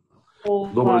Center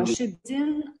of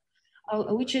Shipbuilding,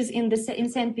 which is in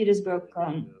St. Petersburg.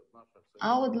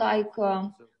 I would like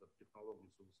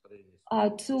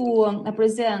to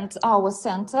present our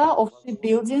Center of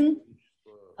Shipbuilding.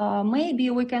 Maybe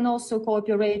we can also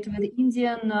cooperate with the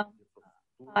Indian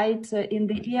in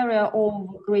the area of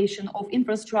creation of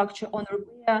infrastructure on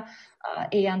repair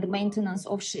and maintenance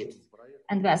of ships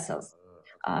and vessels.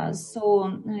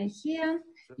 So here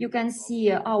you can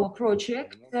see our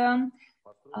project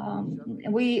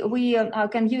we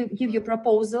can give you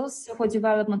proposals for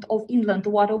development of inland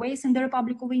waterways in the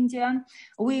Republic of India.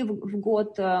 We've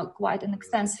got quite an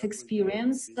extensive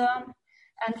experience.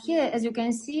 And here, as you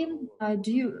can see,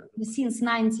 since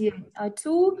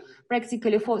 1992,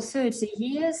 practically for 30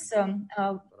 years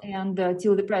and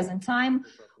till the present time,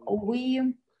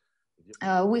 we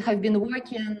have been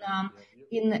working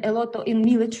in a lot in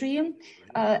military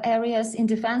areas, in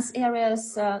defense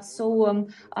areas.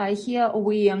 Here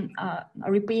we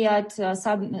repaired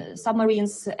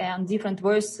submarines and different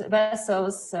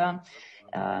vessels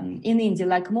in India,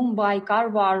 like Mumbai,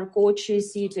 Karwar, Kochi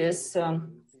cities.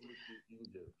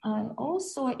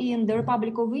 Also in the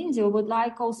Republic of India, we would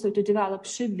like also to develop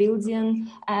shipbuilding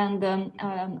and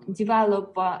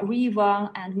develop river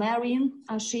and marine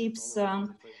ships.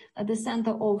 The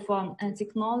Center of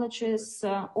Technologies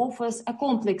offers a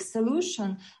complex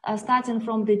solution starting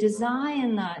from the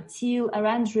design till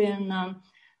rendering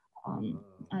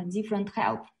different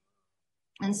help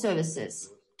and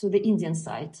services to the Indian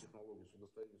side.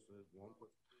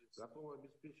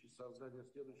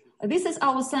 This is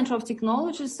our Center of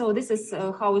Technology, so this is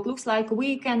how it looks like.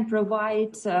 We can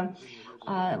provide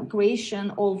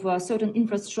creation of certain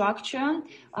infrastructure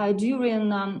during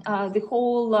the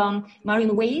whole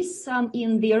marine ways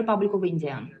in the Republic of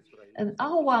India.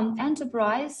 Our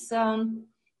enterprise can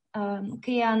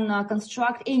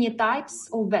construct any types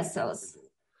of vessels,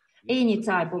 any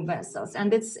type of vessels,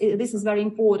 and this is very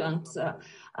important.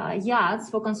 Yards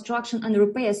for construction and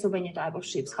repairs of any type of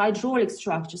ships, hydraulic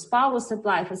structures, power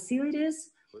supply facilities,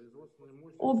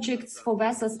 objects for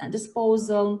vessels and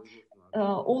disposal.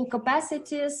 All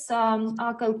capacities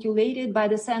are calculated by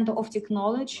the Center of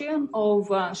Technology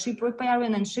of ship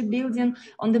repairing and shipbuilding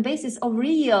on the basis of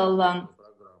real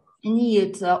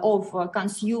need of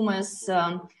consumers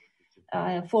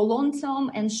for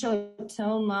long-term and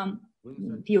short-term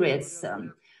periods.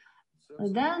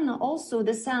 Then also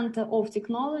the Center of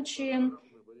Technology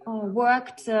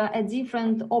worked at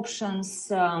different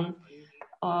options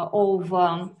of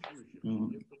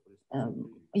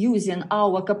using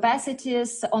our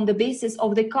capacities on the basis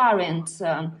of the current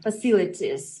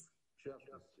facilities.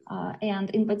 And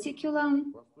in particular,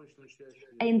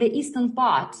 in the eastern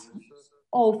part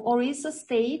of Orissa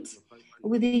state,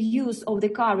 with the use of the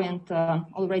current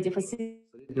already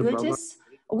facilities,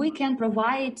 we can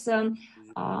provide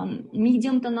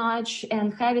medium tonnage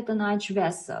and heavy tonnage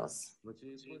vessels.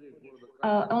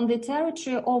 On the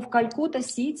territory of Calcutta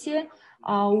city,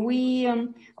 we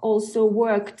also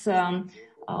worked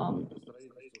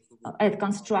at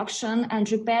construction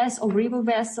and repairs of river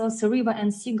vessels, river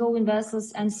and seagoing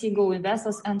vessels, and seagoing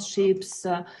vessels and ships.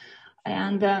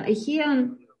 Here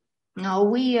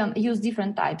we use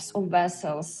different types of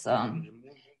vessels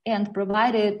and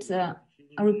provided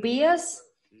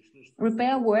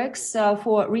repair works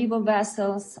for river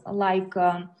vessels like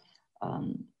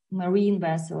marine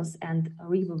vessels and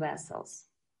river vessels.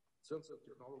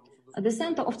 The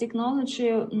Center of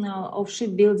Technology of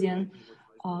Shipbuilding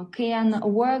can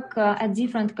work at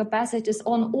different capacities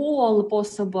on all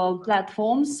possible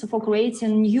platforms for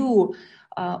creating new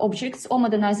objects or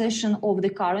modernization of the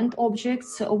current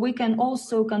objects. We can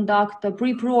also conduct a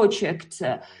pre-project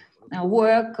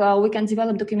work. We can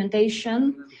develop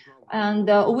documentation, and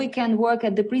we can work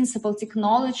at the principal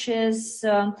technologies,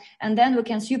 and then we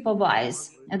can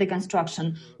supervise the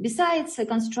construction. Besides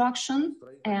construction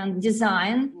and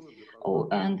design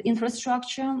and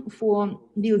infrastructure for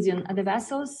building the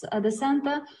vessels, the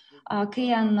center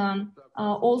can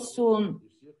also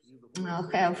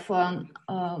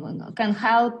can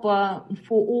help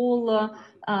for all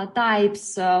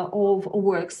types of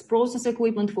works: process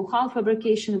equipment for hull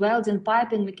fabrication, welding,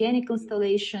 piping, mechanical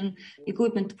installation,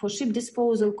 equipment for ship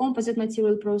disposal, composite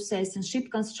material processing,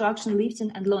 ship construction, lifting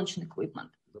and launching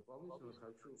equipment.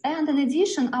 And in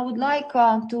addition, I would like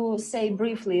to say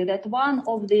briefly that one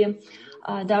of the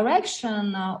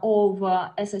direction of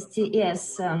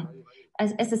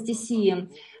SSTC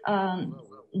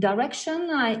direction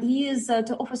is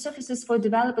to offer services for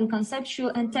developing conceptual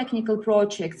and technical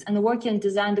projects and working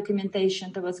design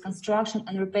documentation towards construction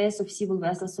and repairs of civil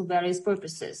vessels for various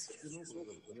purposes.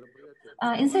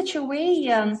 In such a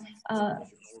way,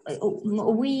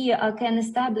 we can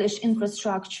establish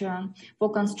infrastructure for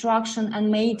construction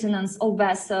and maintenance of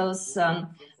vessels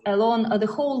along the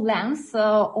whole length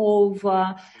of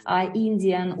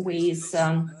Indian ways.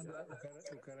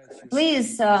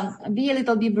 Please be a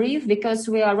little bit brief because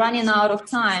we are running out of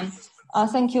time.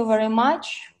 Thank you very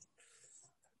much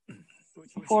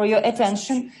for your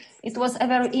attention. It was a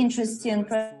very interesting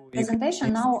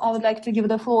presentation. Now I would like to give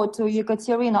the floor to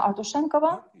Ekaterina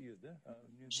Artushenkova.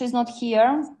 She's not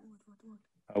here.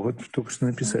 А вот только что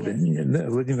написали. Да,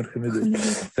 Владимир Хамидуллин.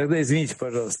 Тогда извините,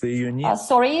 пожалуйста, ее нет.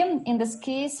 Sorry, in this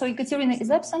case, so Ekaterina is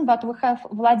absent, but we have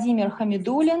Vladimir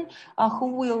Hamidulin, who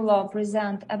will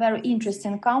present a very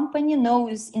interesting company,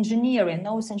 knows engineering.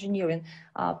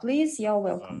 Please, you're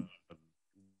welcome.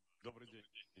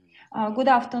 Good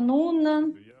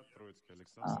afternoon.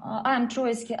 I'm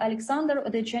Troitsky Alexander,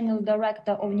 the General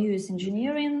Director of News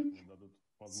Engineering.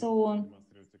 So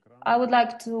I would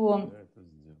like to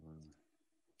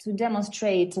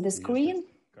demonstrate the screen.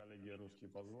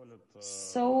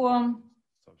 So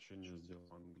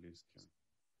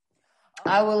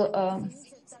I will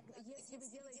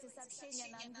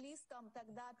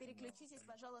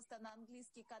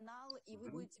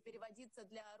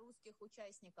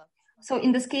so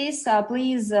in this case,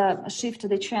 please shift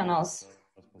the channels.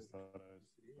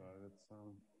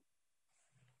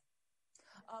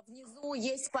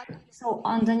 So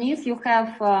underneath you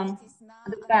have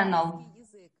the panel.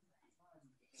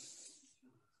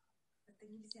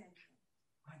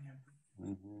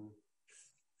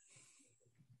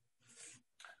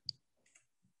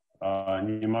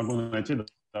 Не могу найти.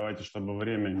 Давайте, чтобы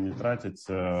время не тратить,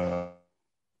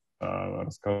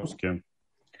 расскажу.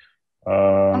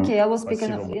 Okay, I will speak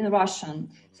in Russian.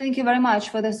 Thank you very much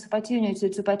for this opportunity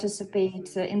to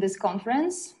participate in this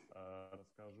conference.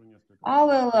 I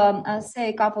will say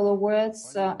a couple of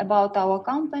words about our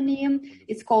company.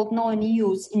 It's called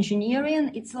News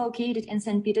Engineering. It's located in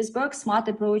St. Petersburg, Smart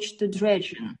Approach to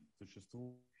Dredging.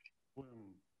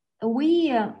 We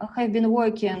have been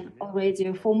working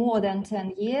already for more than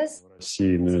 10 years.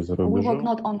 We work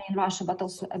not only in Russia, but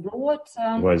also abroad.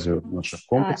 And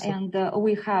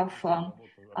we have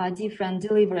different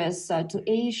deliveries to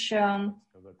Asia.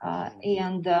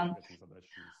 And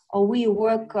we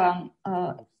work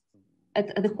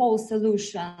at the whole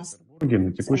solutions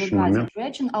regarding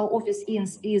dredging. Our office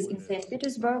is in St.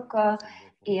 Petersburg.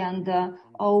 And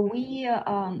we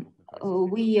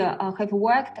have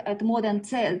worked at more than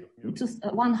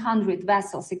 100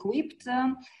 vessels equipped.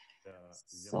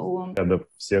 So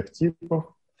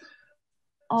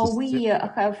we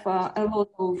have a lot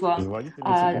of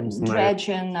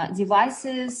dredging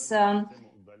devices,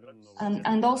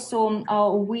 and also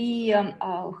we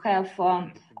have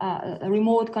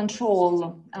remote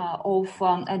control of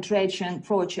dredging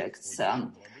projects.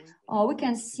 We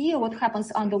can see what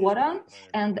happens underwater,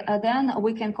 and then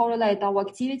we can correlate our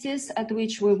activities at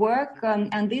which we work,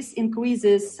 and this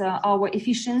increases our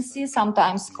efficiency,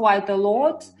 sometimes quite a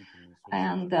lot.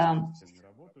 And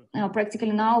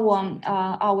practically now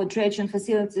our dredging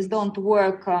facilities don't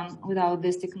work without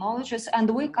these technologies, and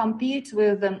we compete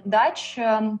with Dutch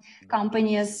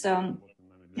companies.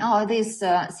 These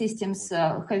systems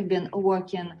have been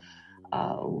working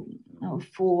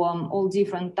for all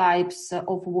different types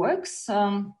of works,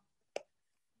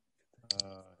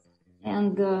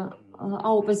 and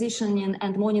our positioning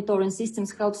and monitoring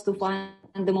systems helps to find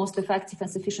the most effective and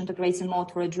sufficient operating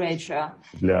mode for a dredger.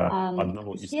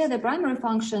 Here, the primary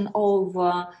function of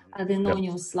the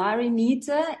NONEWS slurry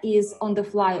meter is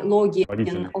on-the-fly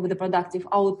logging of the productive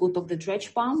output of the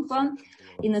dredge pump.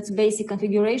 In its basic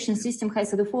configuration, system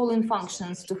has the following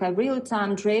functions: to have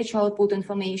real-time dredge output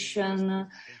information.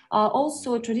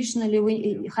 Also, traditionally,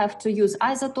 we have to use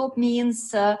isotope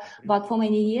means, but for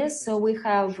many years we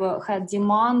have had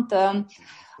demand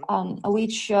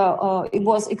which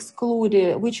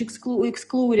excluded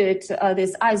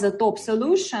this isotope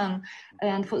solution.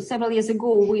 And for several years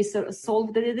ago, we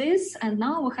solved this, and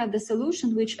now we have the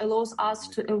solution which allows us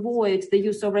to avoid the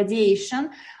use of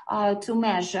radiation to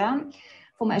measure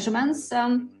for measurements,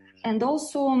 and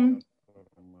also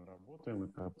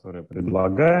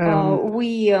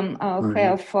we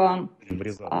have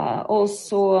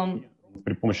also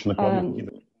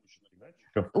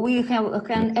we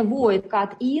can avoid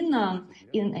cut-in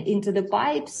into the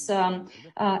pipes,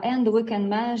 and we can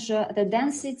measure the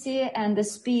density and the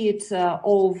speed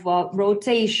of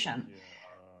rotation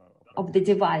of the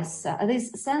device.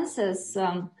 These sensors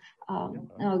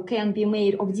can be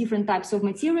made of different types of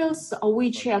materials.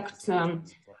 We checked them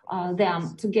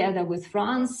together with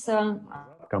France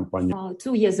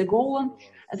 2 years ago.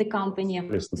 The company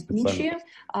Niche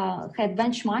had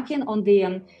benchmarking on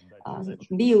the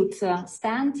built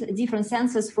stand, different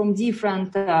sensors from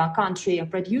different country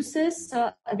producers.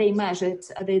 They measured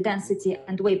the density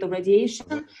and weight of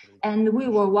radiation, and we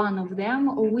were one of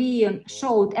them. We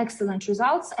showed excellent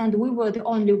results, and we were the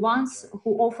only ones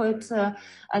who offered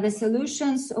the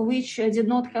solutions which did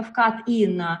not have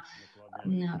cut-in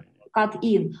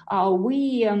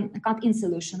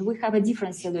solution. We have a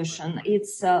different solution.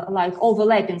 It's like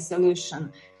overlapping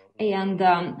solution. And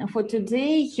for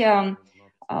today,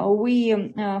 we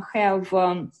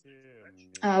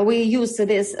use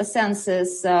these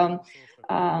sensors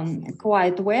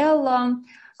quite well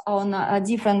on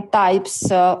different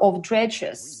types of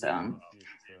dredges.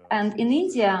 And in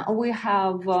India, we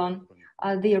have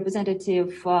the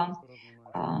representative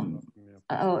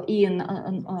in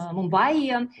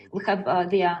Mumbai. We have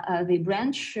the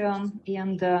branch,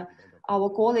 and our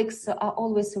colleagues are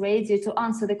always ready to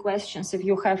answer the questions if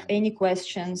you have any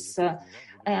questions.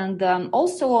 And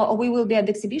also, we will be at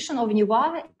the exhibition of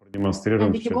NEVA.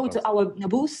 And if you go to our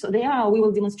booth there, we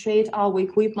will demonstrate our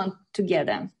equipment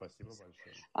together.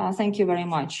 Thank you very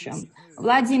much.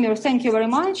 Vladimir, thank you very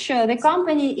much. The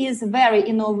company is very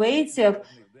innovative,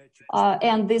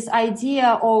 and this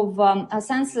idea of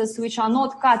sensors which are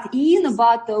not cut in,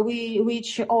 but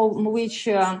which overlaps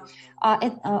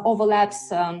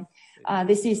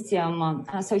the system.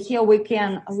 So here we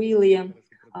can really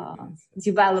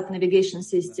develop navigation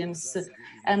systems.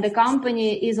 And the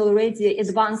company is already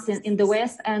advancing in the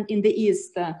West and in the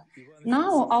East.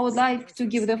 Now, I would like to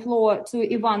give the floor to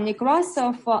Ivan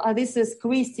Nekrasov. This is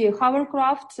Christy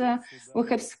Hovercraft. We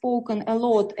have spoken a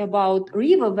lot about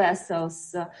river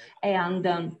vessels and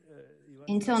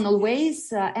internal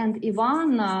ways. And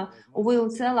Ivan will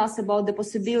tell us about the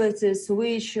possibilities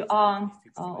which are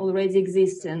already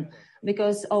existing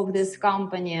because of this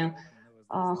company.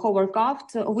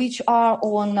 Hovercraft, which are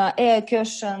on air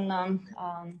cushion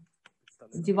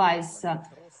device.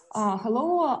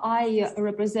 Hello, I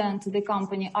represent the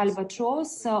company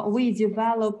Albatross. We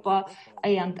develop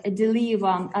and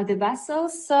deliver the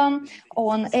vessels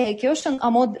on air cushion,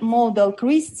 a model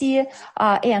Christie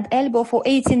and Elbow for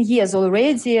 18 years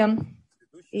already.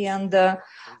 And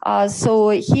so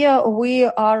here we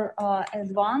are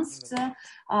advanced,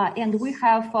 and we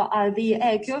have the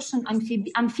air cushion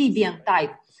amphibian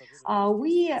type.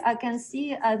 We can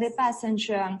see the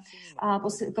passenger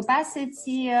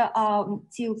capacity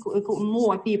till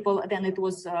more people than it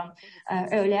was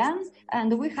earlier,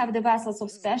 and we have the vessels of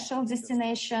special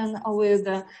destination with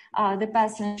the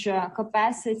passenger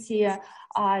capacity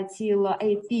till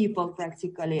 8 people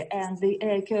practically, and the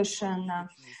air cushion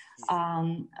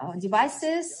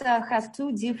devices have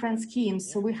 2 different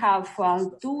schemes. We have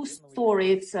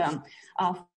 2-storied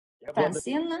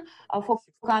fencing for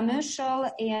commercial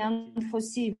and for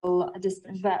civil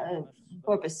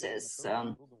purposes.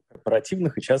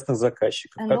 Корпоративных и частных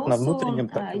заказчиков, как на внутреннем,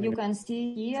 так и на you can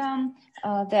see here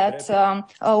that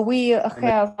we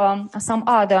have some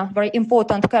other very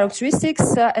important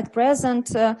characteristics. At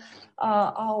present,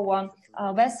 our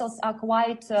vessels are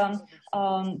quite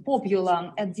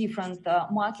popular at different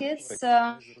markets,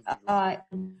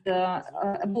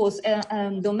 both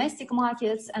domestic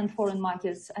markets and foreign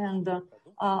markets. And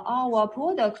our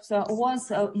product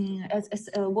was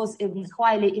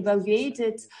highly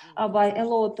evaluated by a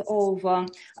lot of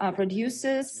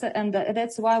producers, and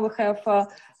that's why we have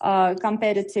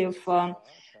competitive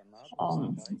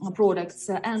products.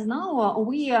 And now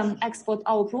we export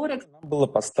our products. Было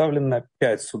поставлено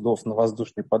 5 судов на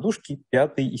воздушной подушке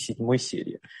 5-й и 7-й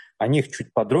серии. О них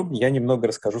чуть подробнее я немного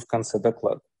расскажу в конце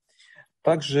доклада.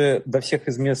 Также до всех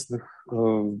известных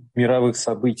мировых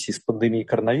событий с пандемией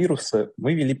коронавируса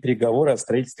мы вели переговоры о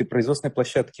строительстве производственной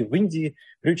площадки в Индии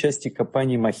при участии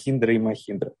компаний Mahindra и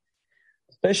Mahindra.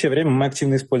 В настоящее время мы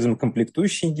активно используем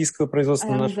комплектующие индийского производства.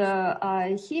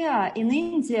 Here in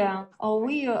India,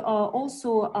 we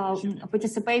also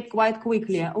participate quite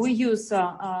quickly. We use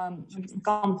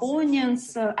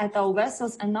components at our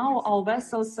vessels, and now our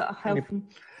vessels have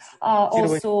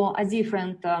also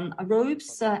different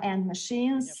ropes and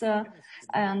machines,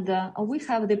 and we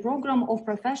have the program of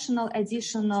professional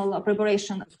additional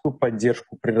preparation.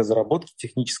 Поддержку при разработке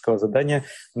технического задания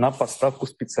на поставку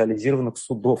специализированных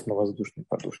судов на воздушной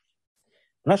подушке.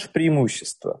 Наше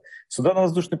преимущество. Суда на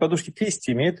воздушной подушке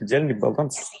Christie имеют идеальный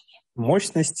баланс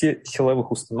мощности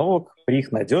силовых установок при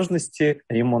их надежности,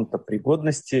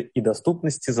 ремонтопригодности и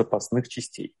доступности запасных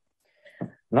частей.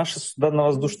 Наши суда на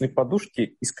воздушной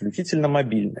подушке исключительно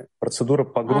мобильны. Процедура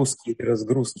погрузки и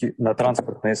разгрузки на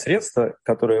транспортное средство,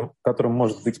 которым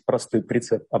может быть простой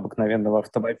прицеп обыкновенного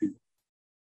автомобиля,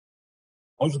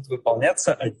 может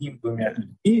выполняться 1-2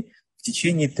 людьми в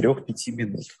течение 3-5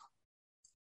 минут.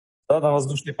 Суда на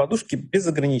воздушной подушке без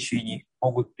ограничений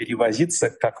могут перевозиться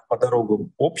как по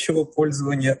дорогам общего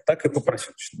пользования, так и по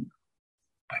проселочным.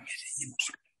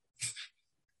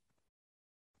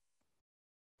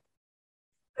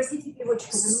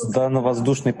 Суда на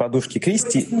воздушной подушке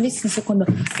Christie.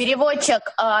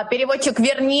 Переводчик,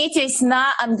 вернитесь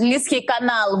на английский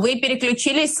канал. Вы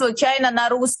переключились случайно на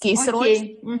русский.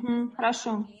 Срочно.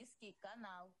 Хорошо.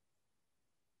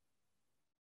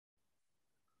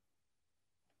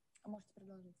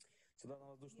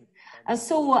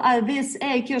 These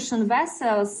air cushion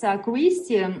vessels,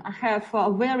 Christie, have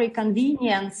very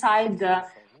convenient side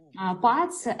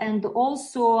parts and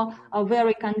also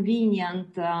very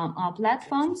convenient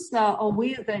platforms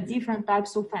with different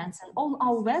types of fans. And all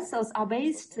our vessels are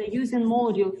based using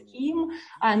module scheme,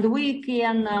 and we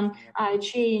can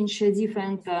change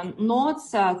different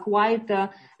knots quite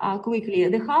quickly.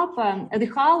 The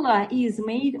hull is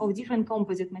made of different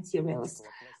composite materials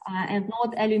and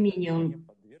not aluminium.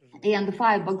 And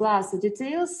fiberglass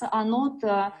details are not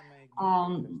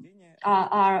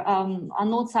are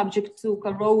not subject to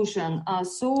corrosion.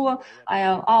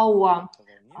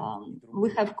 We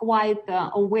have quite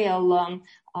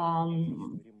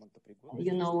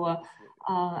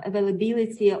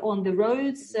availability on the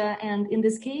roads, and in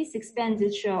this case,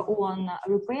 expenditure on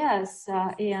repairs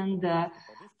and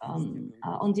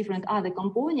on different other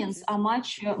components are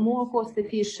much more cost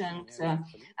efficient,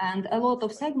 and a lot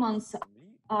of segments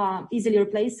are easily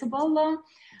replaceable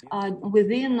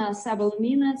within several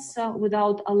minutes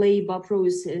without a labor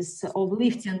process of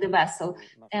lifting the vessel.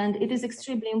 And it is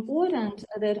extremely important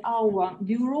that our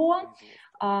bureau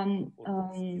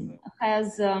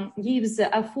gives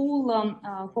a full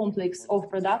complex of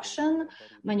production,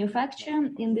 manufacture.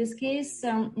 In this case,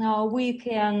 we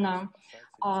can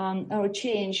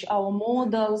change our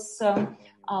models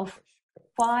of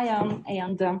fire,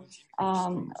 and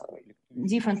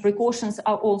different precautions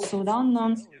are also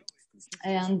done.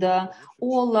 And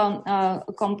all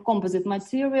composite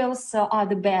materials are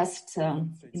the best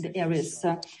in the areas.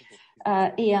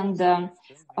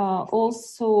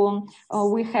 Also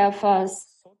we have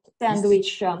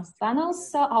sandwich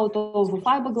panels out of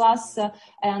fiberglass,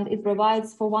 and it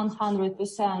provides for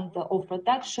 100% of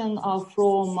protection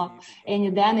from any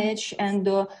damage. And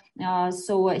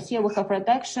so here we have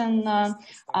protection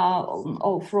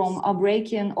from a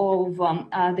breaking of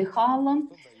the hull.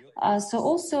 So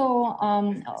also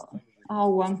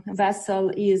our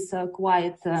vessel is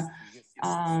quite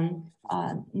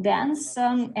dense,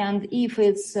 and if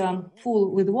it's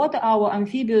full with water, our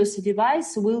amphibious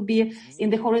device will be in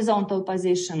the horizontal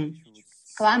position.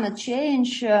 Climate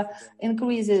change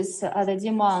increases the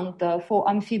demand for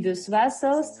amphibious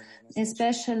vessels,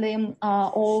 especially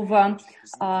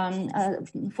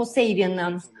for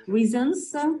saving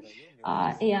reasons,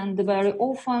 and very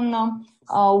often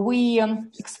we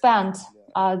expand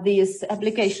this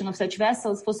application of such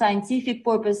vessels for scientific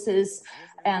purposes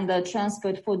and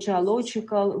transport for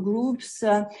geological groups.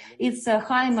 It's a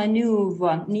high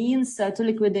maneuver means to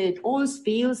liquidate oil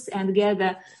spills and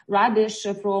gather rubbish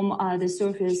from the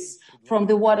surface, from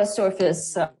the water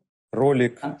surface.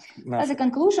 As a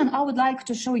conclusion, I would like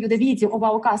to show you the video of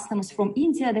our customers from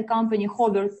India, the company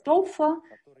Authoritative,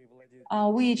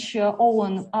 which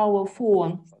own our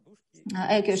 4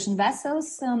 air cushion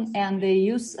vessels, and they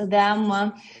use them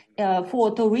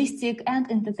for touristic and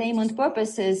entertainment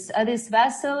purposes. These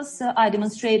vessels are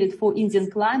demonstrated for Indian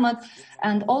climate,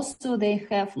 and also they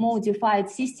have modified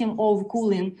system of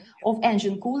cooling, of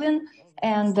engine cooling,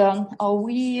 and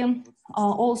we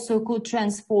also could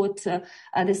transport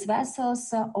these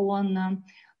vessels on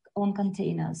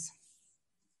containers.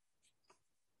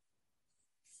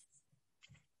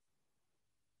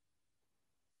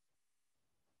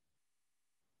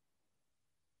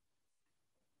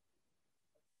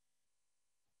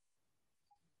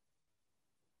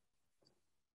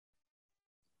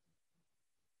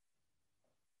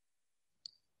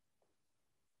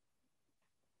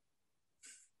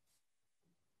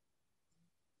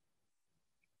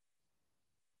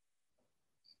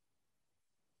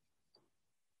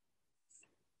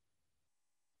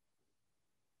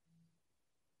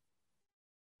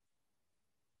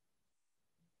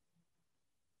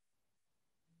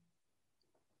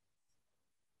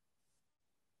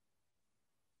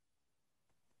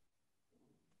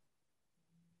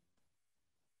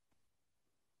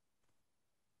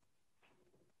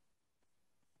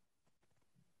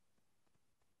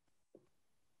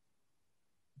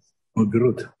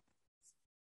 Уберут.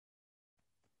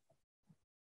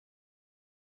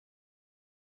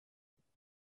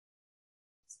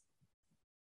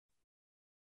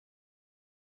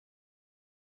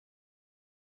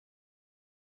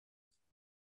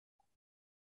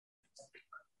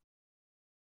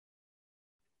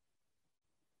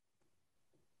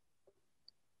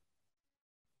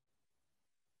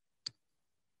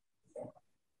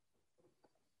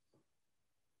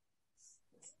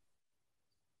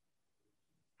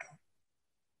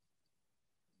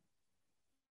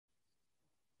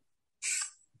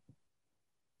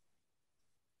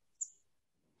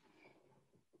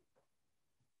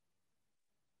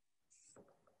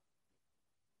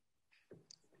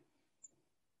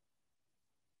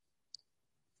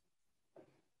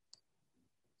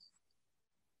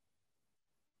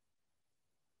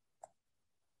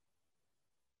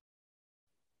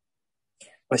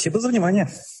 Спасибо за внимание.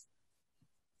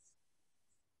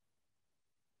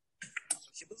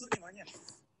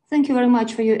 Thank you very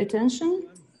much for your attention.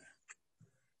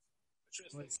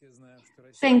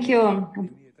 Thank you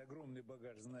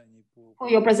for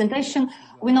your presentation.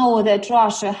 We know that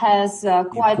Russia has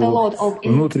quite a lot of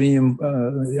knowledge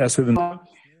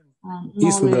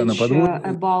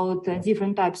about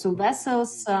different types of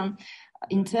vessels,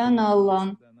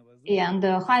 internal and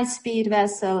high-speed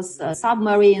vessels,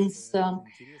 submarines,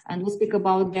 and we'll speak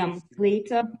about them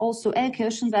later. Also, air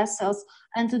coercion vessels.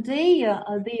 And today,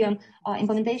 the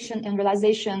implementation and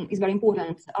realization is very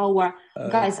important. Our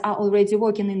guys are already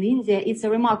working in India. It's a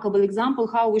remarkable example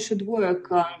how we should work.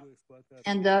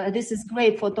 And this is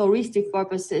great for touristic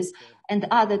purposes and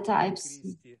other types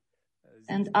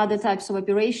of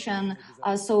operation.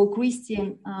 So,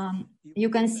 Christy, you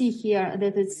can see here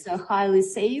that it's highly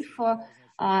safe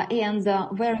and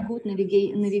very good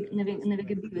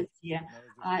navigability.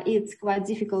 It's quite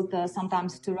difficult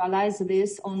sometimes to realize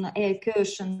this on air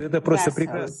coercion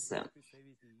vessels.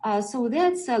 So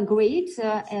that's great,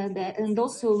 and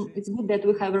also it's good that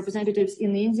we have representatives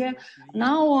in India.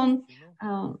 Now,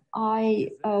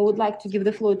 I would like to give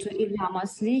the floor to Ilya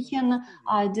Maslikhin,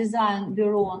 Design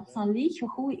Bureau Sanlich,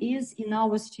 who is in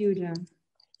our studio.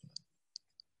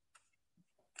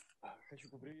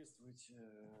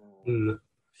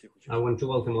 I want to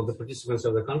welcome all the participants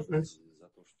of the conference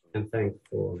and thank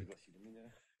for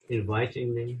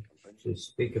inviting me to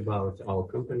speak about our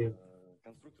company.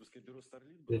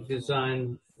 The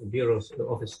Design Bureau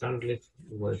Office Stargate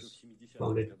was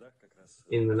founded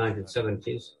in the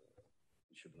 1970s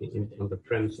on the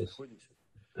premises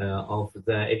of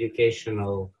the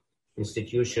educational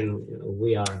institution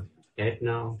we are at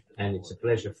now, and it's a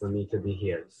pleasure for me to be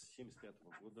here.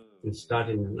 It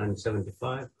started in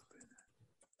 1975.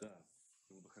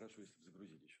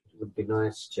 It would be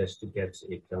nice just to get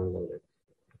it downloaded.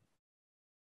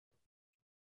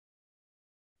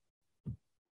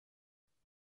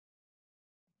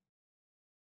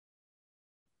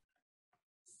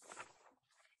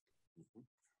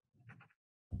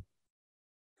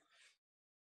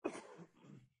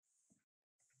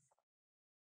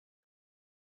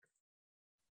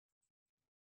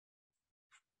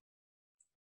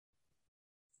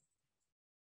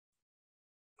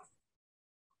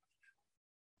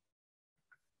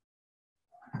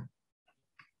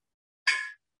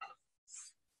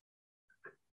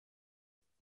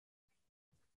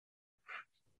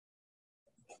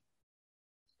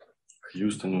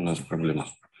 Хьюстон, у нас проблема.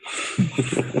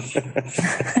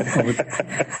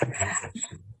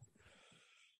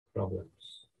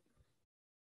 Problems.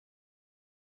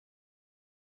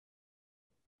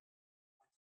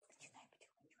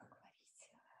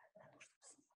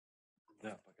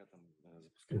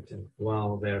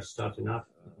 While they're starting up,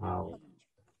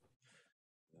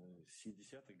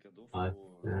 I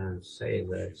can say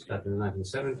that starting in the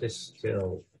 1970s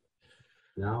till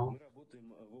now,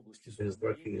 I've been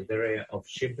working in the area of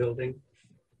shipbuilding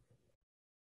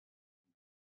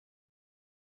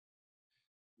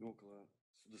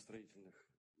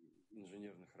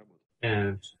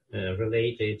and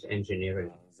related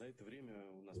engineering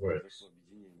works.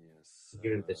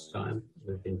 During this time,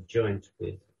 we've been joined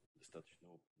with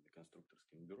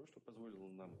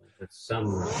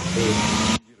some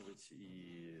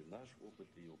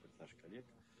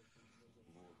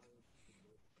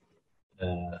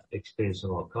experience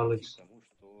of our colleagues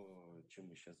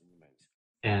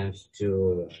and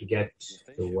to get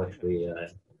to what we are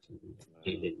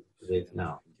dealing with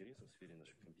now.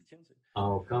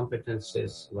 Our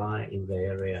competences lie in the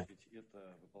area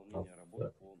of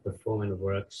performing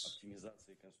works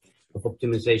of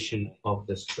optimization of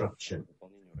the structure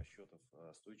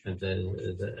and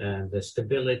the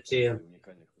stability of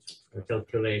the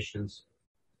calculations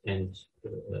and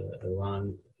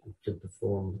one to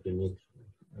perform unique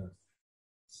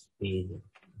speed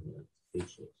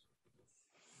features.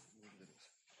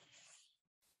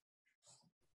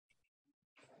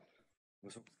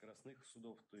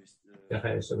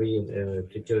 So we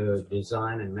to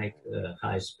design and make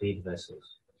high-speed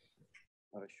vessels.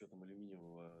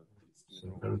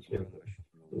 So currently,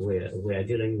 we are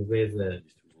dealing with a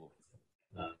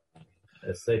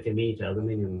 30-meter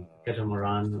aluminum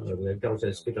catamaran with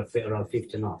a speed of around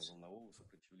 50 knots.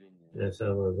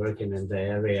 So we're working in the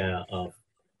area of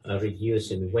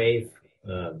reducing wave,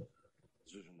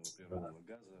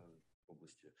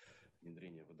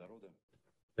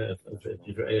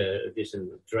 reducing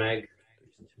drag.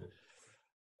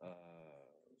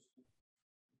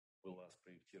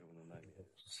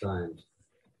 Designed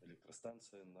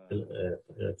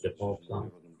electric power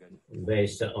plant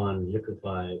based on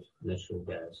liquefied natural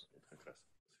gas.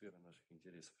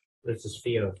 It's a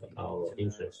sphere of our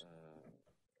interest.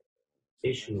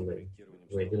 Additionally,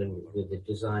 we're dealing with the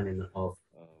designing of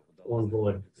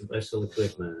onboard vessel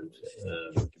equipment,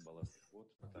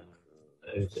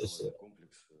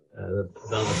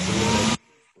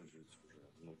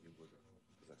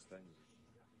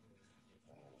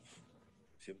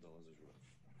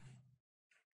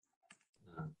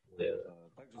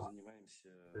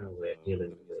 we're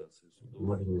dealing with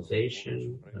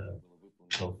modernization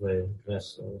of the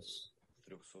vessels,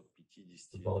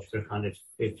 about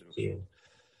 350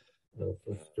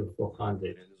 to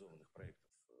 400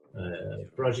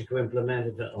 projects were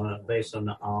implemented based on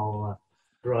our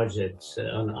projects,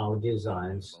 on our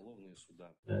designs.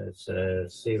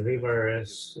 Sea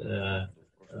rivers,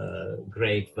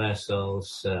 great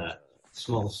vessels,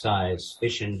 small size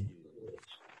fishing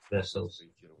vessels,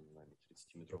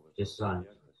 design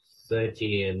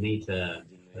 30-meter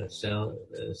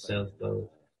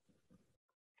sailboat,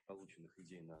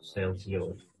 sails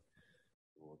yacht.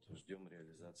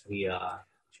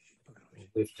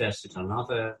 We've tested on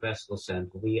other vessels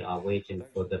and we are waiting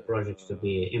for the projects to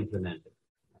be implemented.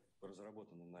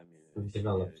 We've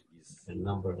developed a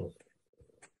number of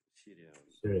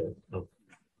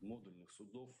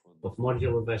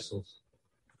modular vessels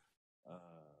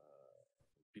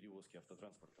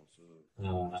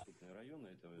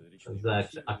that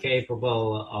are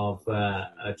capable of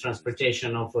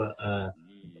transportation of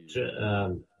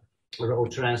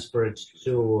road transport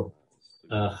to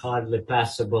hardly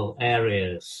passable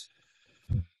areas.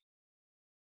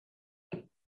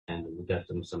 And we got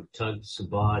them some tugs,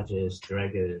 barges,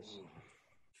 draggers.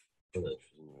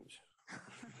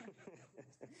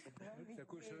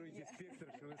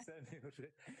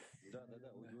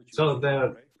 So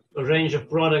the range of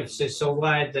products is so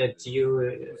wide that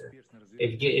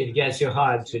it gets you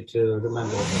hard to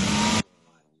remember them.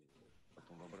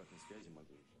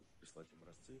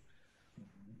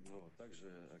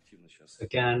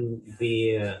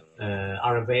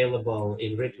 Are available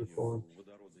in written form.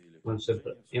 Once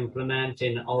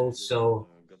implementing also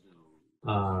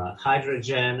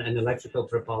hydrogen and electrical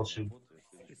propulsion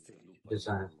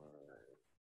design.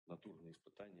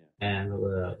 And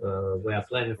we are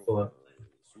planning for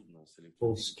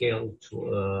full-scale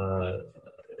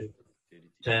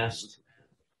test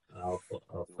of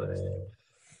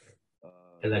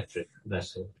electric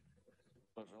vessel.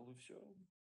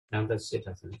 And that's it,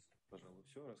 I think.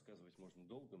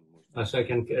 So I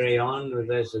can carry on with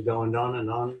this, going on and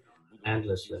on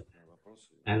endlessly.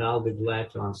 And I'll be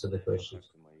glad to answer the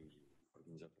questions.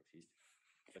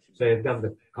 So you've got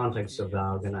the context of the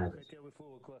organizers.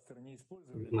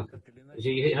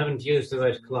 You haven't used the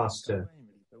word cluster,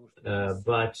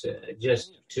 but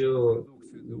just to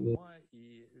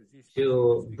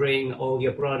bring all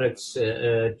your products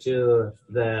to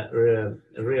the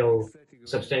real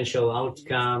substantial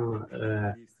outcome.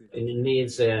 It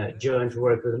needs joint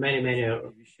work with many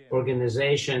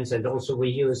organizations, and also we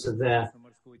use the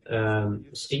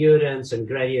students and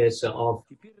graduates of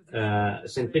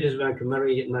St. Petersburg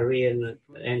Marine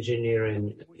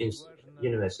Engineering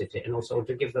University, and also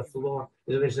to give the floor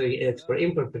to the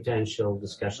export-import potential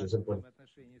discussions about.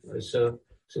 So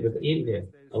with India,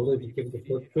 I will give the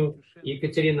floor to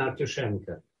Ekaterina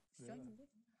Artushenko.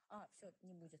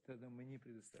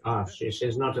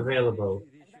 She's not available.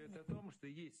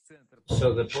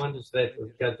 So the point is that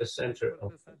we've got the center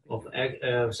of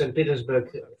St. Petersburg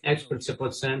Export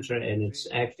Support Center, and it's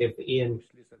active in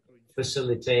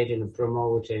facilitating and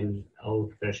promoting all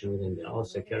cooperation with India.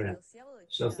 Also, Karen.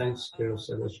 So thanks, Kirill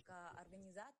Selich.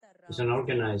 As an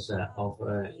organizer of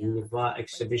NEVA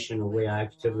exhibition, we are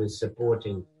actively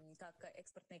supporting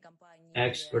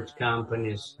export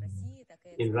companies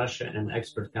in Russia and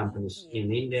export companies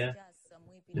in India.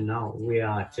 And now we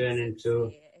are turning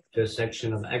to a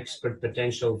section of export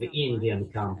potential of the Indian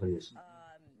companies.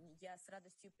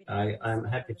 I'm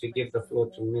happy to give the floor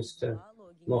to Mr.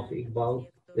 Moh Iqbal,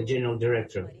 the General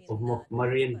Director of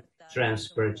Marine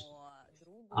Transport,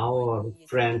 our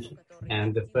friend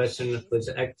and the person who's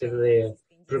actively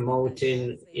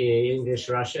promoting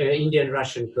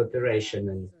Indian-Russian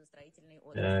cooperation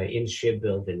in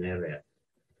shipbuilding area.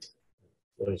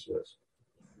 What is yours?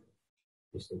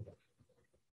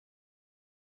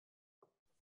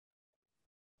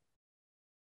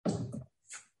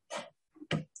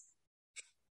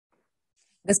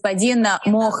 Господин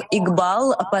Moh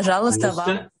Iqbal, пожалуйста, вам.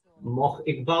 Mr. Moh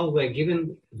Iqbal, we're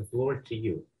giving the floor to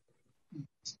you.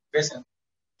 Yes, sir.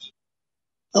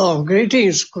 Oh,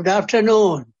 greetings. Good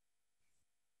afternoon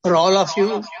for all of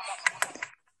you.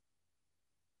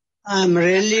 I'm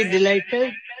really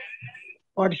delighted to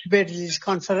participate in this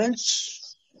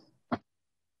conference.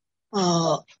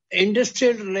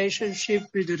 Industrial relationship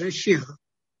with Russia,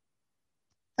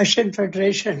 Russian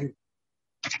Federation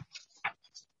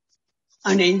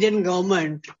and Indian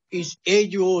government is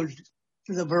age-old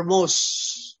to the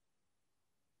Brahmos.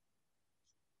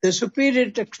 The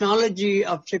superior technology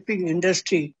of shipping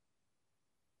industry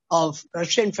of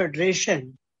Russian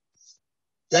Federation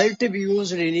will to be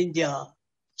used in India.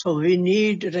 So we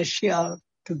need Russia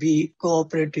to be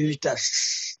cooperative with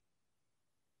us.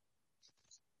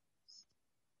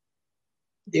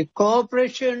 The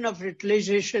cooperation of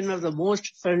utilization of the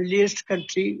most friendliest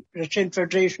country, Russian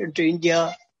Federation to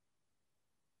India,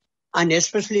 and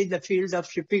especially the field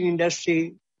of shipping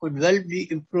industry could well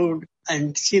be improved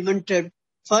and cemented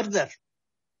further.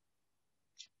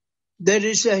 There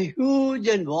is a huge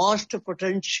and vast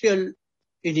potential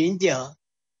in India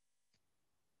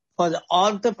for the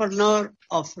entrepreneur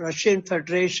of Russian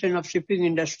Federation of Shipping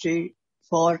Industry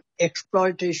for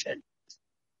exploitation.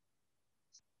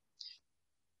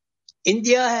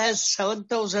 India has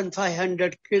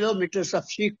 7,500 kilometers of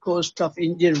sea coast of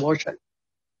Indian Ocean.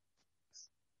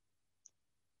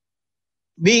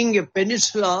 Being a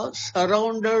peninsula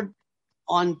surrounded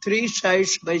on three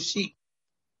sides by sea,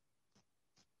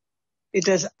 it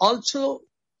has also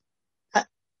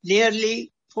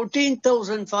nearly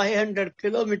 14,500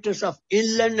 kilometers of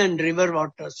inland and river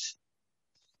waters,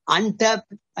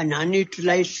 untapped and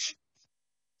unutilized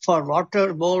for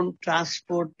waterborne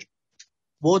transport,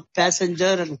 both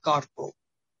passenger and cargo.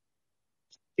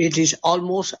 It is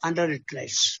almost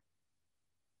underutilized.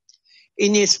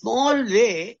 In a small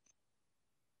way,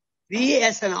 we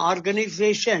as an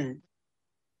organization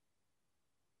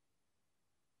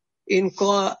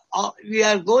we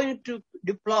are going to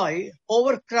deploy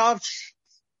hovercrafts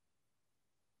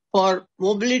for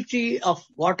mobility of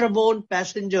waterborne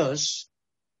passengers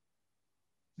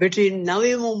between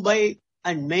Navi Mumbai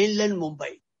and mainland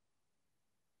Mumbai,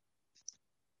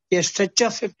 a stretch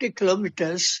of 50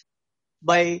 kilometers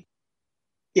by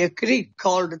a creek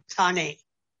called Thane.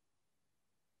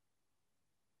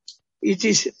 It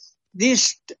is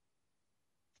this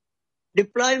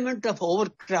deployment of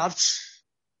hovercrafts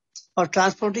for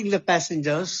transporting the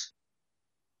passengers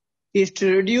is to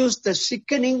reduce the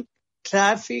sickening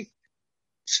traffic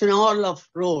snarl of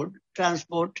road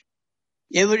transport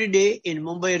every day in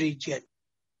Mumbai region.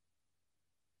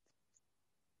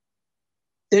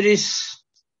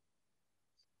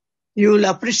 You will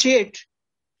appreciate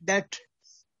that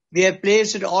we have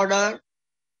placed an order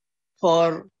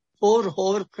for 4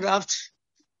 hovercrafts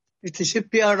with the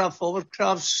shipyard of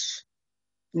hovercrafts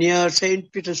near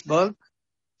St. Petersburg,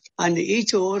 and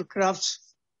each hovercraft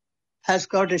has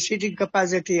got a seating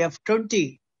capacity of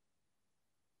 20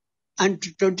 and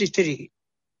 23.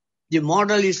 The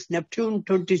model is Neptune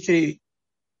 23.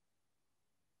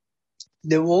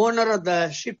 The owner of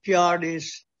the shipyard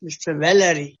is Mr.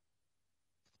 Valery,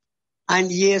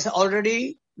 and he has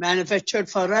already manufactured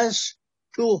for us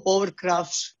 2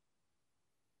 hovercrafts.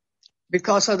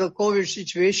 Because of the COVID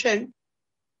situation,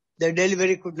 the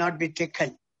delivery could not be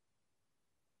taken.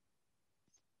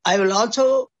 I will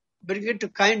also bring it to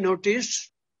kind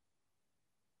notice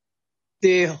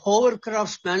the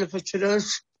hovercraft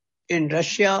manufacturers in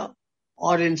Russia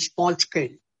are in small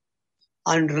scale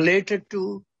and related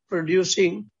to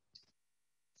producing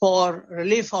for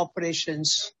relief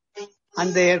operations,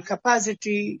 and their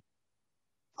capacity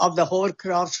of the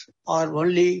hovercrafts are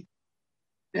only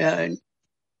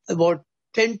about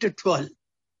 10 to 12,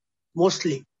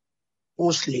 mostly.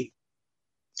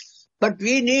 But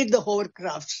we need the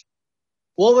hovercrafts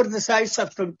over the size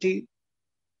of 20,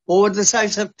 over the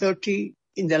size of 30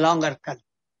 in the longer cut.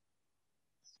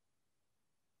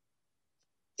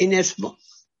 In addition,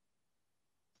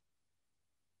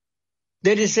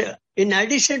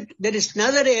 there is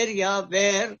another area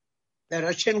where the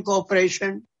Russian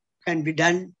cooperation can be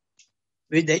done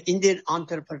with the Indian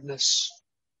entrepreneurs.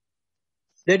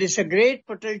 There is a great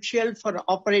potential for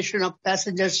operation of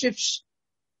passenger ships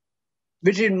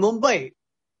between Mumbai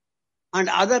and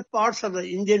other parts of the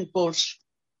Indian ports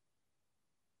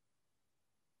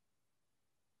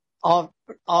of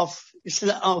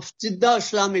Jeddah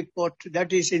Islamic Port,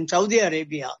 that is in Saudi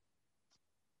Arabia,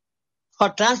 for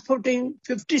transporting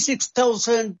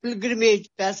 56,000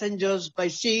 pilgrimage passengers by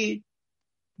sea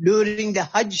during the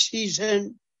Hajj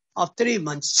season of 3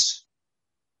 months.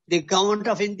 The government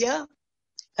of India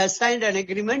has signed an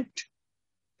agreement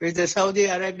with the Saudi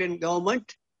Arabian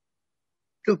government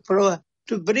to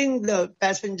bring the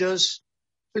passengers,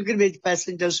 pilgrimage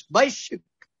passengers by ship,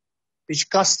 which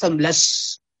cost them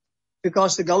less,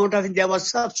 because the government of India was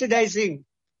subsidizing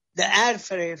the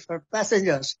airfare for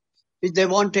passengers, which they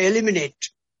want to eliminate.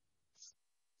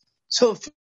 So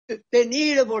they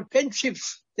need about 10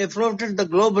 ships. They floated the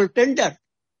global tender.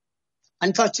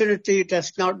 Unfortunately, it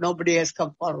has not, nobody has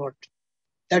come forward.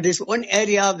 That is one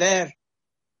area where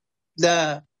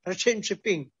the Russian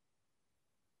shipping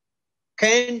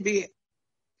can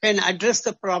address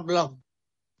the problem,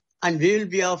 and we will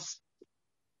be of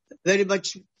very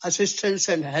much assistance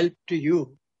and help to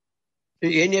you,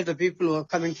 to any of the people who are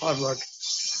coming forward.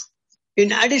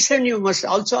 In addition, you must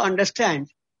also understand,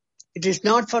 it is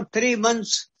not for 3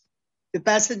 months the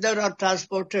passengers are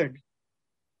transported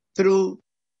through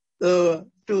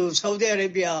to Saudi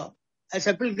Arabia as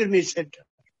a pilgrimage center.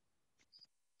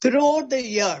 Throughout the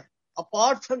year,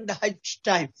 apart from the Hajj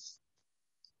time,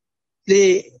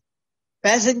 the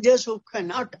passengers who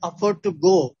cannot afford to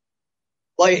go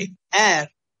by air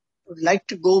would like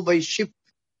to go by ship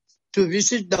to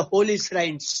visit the holy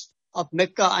shrines of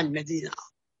Mecca and Medina.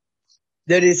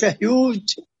 There is a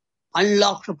huge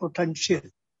unlocked potential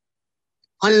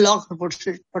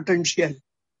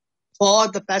for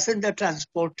the passenger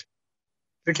transport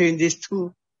between these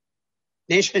two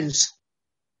nations,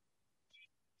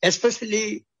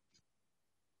 especially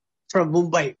from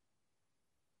Mumbai.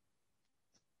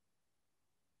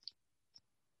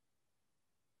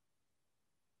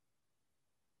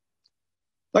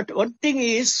 But one thing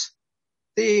is,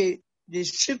 the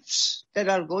ships that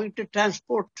are going to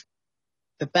transport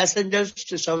the passengers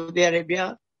to Saudi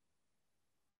Arabia,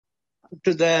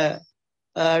 to the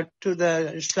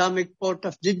Islamic port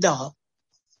of Jeddah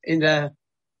in the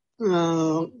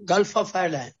Gulf of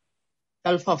Aden.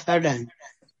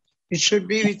 It should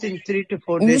be within 3 to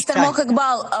 4 days. Мистер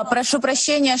Мохакбал, прошу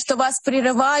прощения, что вас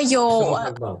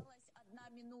прерываю.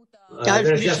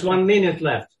 There's just 1 minute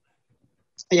left.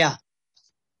 Yeah.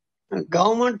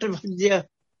 Government of India,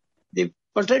 the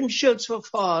potential so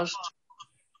fast,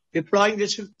 deploying the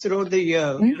ship throughout the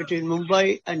year between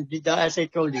Mumbai and Jeddah, as I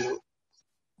told you.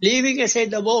 Leaving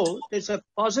aside the above, there's a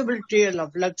possibility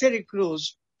of luxury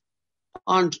cruise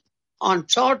on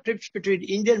short trips between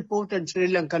Indian port and Sri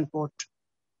Lankan port.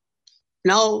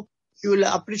 Now, you will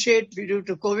appreciate due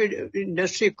to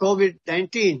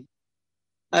COVID-19,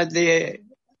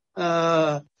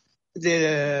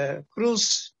 the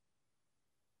cruise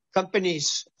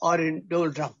companies are in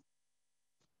doldrum.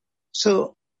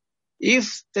 So,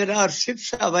 if there are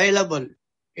ships available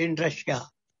in Russia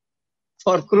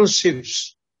for cruise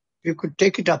ships, you could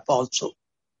take it up also.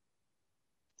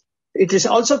 It is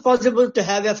also possible to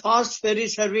have a fast ferry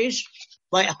service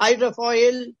by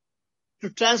hydrofoil to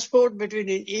transport between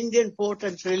an Indian port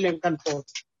and Sri Lankan port.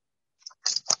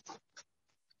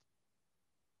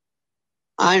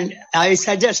 And I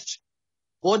suggest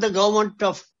both the government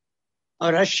of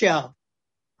Russia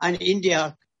and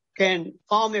India can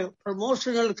form a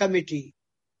promotional committee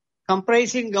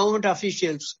comprising government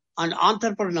officials and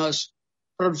entrepreneurs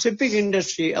from shipping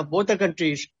industry of both the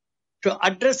countries to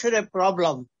address the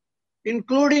problem,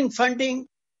 including funding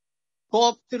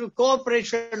through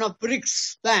cooperation of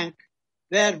BRICS Bank,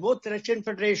 where both Russian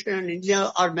Federation and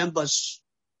India are members.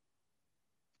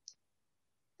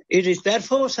 It is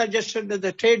therefore suggested that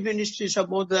the trade ministries of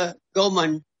both the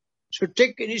government should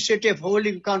take initiative of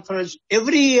holding conference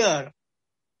every year,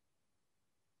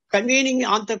 convening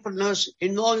entrepreneurs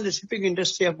involved in the shipping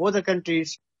industry of both the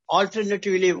countries,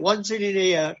 alternatively once in a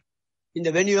year in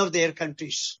the venue of their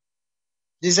countries.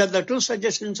 These are the two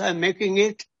suggestions I am making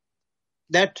it,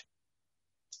 that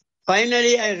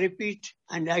finally I repeat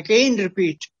and again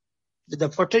repeat that the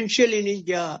potential in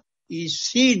India is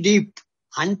sea deep,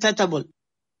 untappable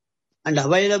and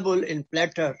available in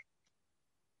platter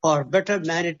for better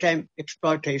maritime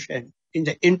exploitation in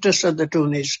the interest of the two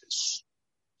nations.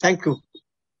 Thank you.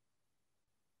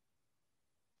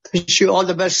 Wish you all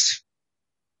the best.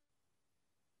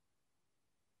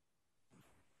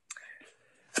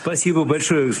 Спасибо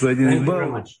большое, господин Thank you very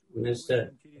much,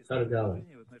 Mr. Kargala.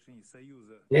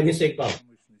 Let me say about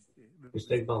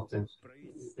Mr. Iqbal, thanks.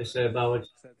 It's about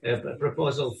a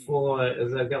proposal for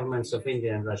the governments of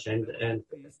India and Russia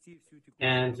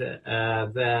and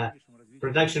the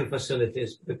production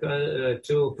facilities because,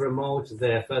 to promote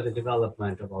the further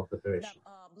development of our cooperation.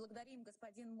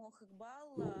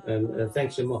 And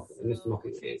thanks to Mr.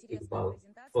 Iqbal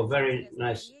for very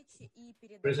nice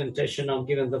presentation. I'm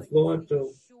giving the floor to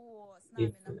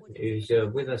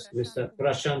with us Mr.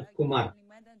 Prashant Kumar,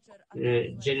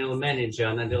 General Manager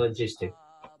on the Logistics.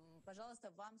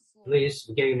 Please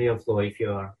give me your floor if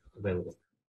you are available.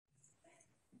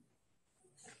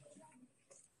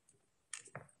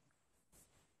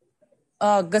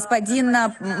 Господин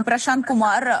Прашант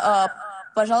Кумар,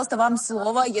 Пожалуйста, вам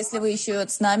слово, если вы еще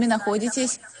с нами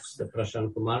находитесь.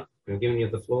 Prashant Kumar, I'm giving you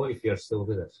the floor if you are still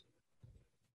with us.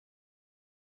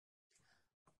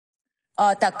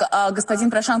 Так,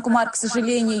 господин Прашант Кумар, к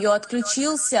сожалению,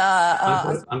 отключился.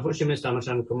 Unfortunately, Mr.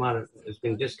 Prashant Kumar has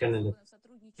been disconnected.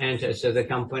 And so the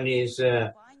company is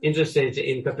interested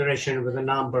in cooperation with a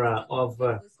number of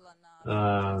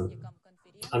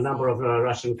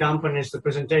Russian companies. The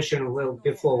presentation will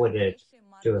be forwarded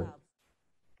to him.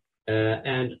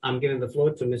 And I'm giving the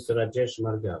floor to Mr. Rajesh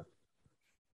Margav.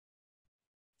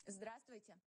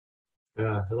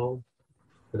 Hello.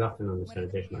 Good afternoon, Mr.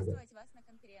 Rajesh Margav.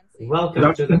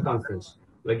 Welcome to the conference.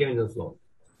 We're giving the floor.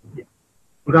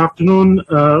 Good afternoon,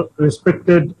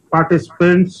 respected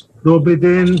participants. Добрый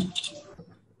день,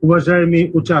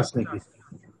 уважаемые участники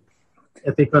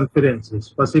этой конференции.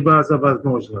 Спасибо за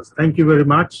возможность. Thank you very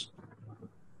much.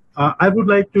 I would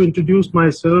like to introduce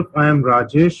myself. I am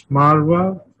Rajesh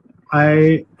Marwa.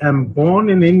 I am born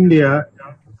in India,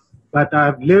 but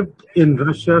I've lived in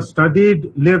Russia,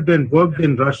 studied, lived and worked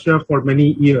in Russia for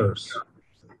many years.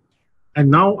 And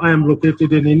now I am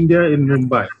located in India, in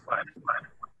Mumbai.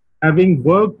 Having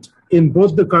worked in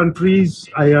both the countries,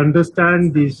 I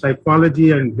understand the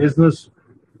psychology and business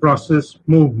process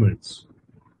movements.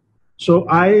 So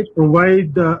I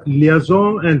provide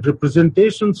liaison and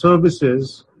representation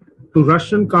services to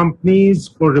Russian companies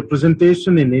for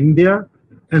representation in India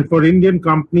and for Indian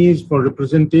companies for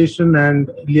representation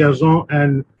and liaison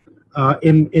and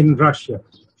in Russia.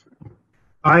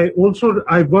 I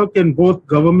work in both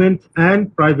government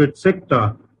and private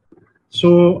sector.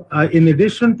 So in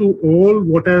addition to all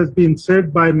what has been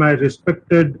said by my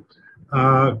respected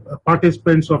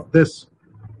participants of this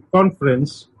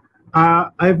conference,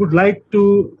 I would like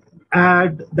to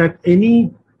add that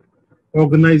any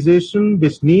organization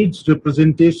which needs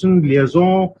representation,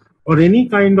 liaison, or any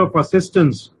kind of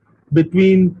assistance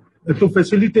to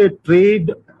facilitate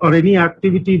trade or any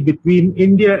activity between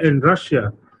India and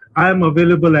Russia, I am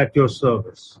available at your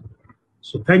service.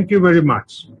 So thank you very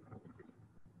much.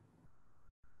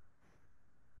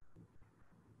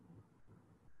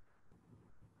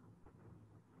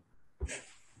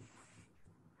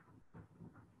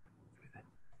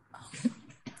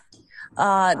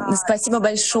 Спасибо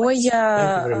большое.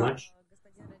 Thank you very much,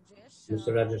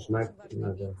 Mr. Rajesh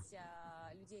Margav.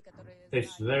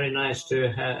 It's very nice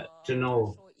to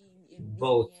know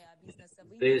both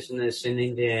business in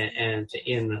India and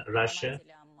in Russia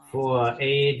for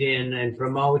aiding and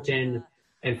promoting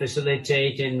and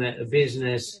facilitating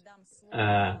business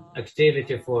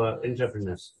activity for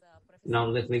entrepreneurs. Now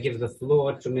let me give the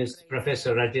floor to Mr.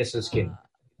 Professor Radesinsky,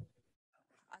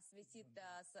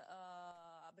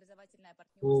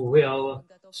 who will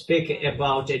speak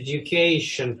about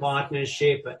education,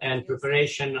 partnership, and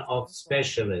preparation of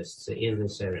specialists in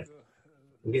this area.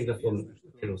 Give the floor,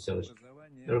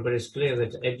 everybody's clear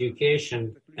that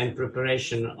education and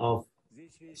preparation of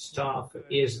staff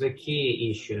is the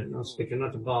key issue. Not speaking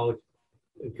not about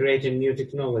creating new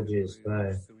technologies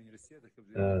by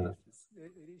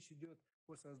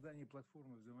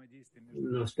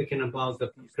speaking about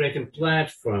the creating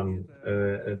platform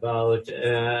about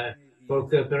for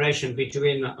cooperation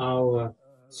between our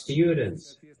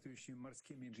students,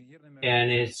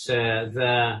 and it's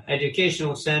the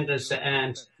educational centers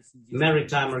and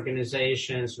maritime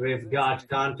organizations. We've got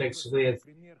contacts with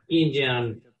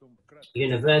Indian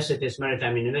universities,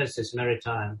 maritime universities,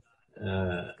 maritime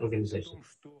organizations.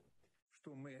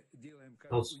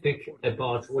 I'll speak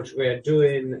about what we are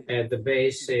doing at the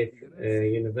basic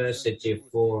university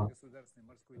for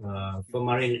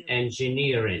marine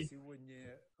engineering,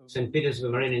 St.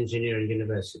 Petersburg Marine Engineering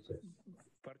University.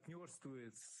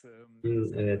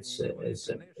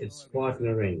 It's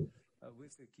partnering.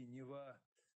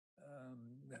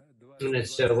 And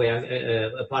we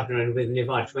are partnering with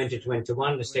NEVA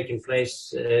 2021. It's taking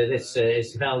place. This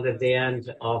is held at the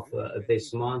end of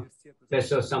this month.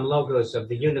 There's some logos of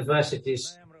the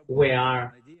universities we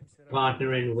are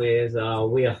partnering with.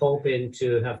 We are hoping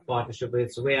to have partnership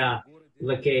with. We are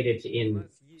located in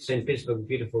St. Petersburg,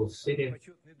 beautiful city.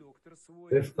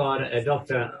 We've got a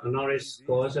Dr. Honoris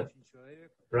Causa,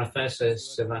 Professor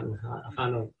Sivan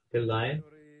Pillai,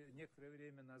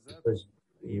 was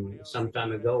some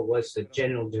time ago was the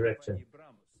general director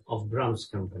of Brahms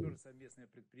Company.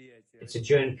 It's a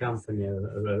joint company,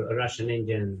 a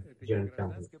Russian-Indian joint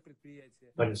company,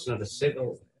 but it's not a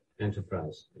civil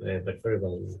enterprise, but very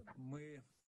well known.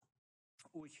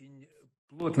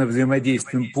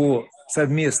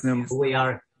 We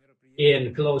are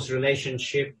in close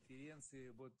relationship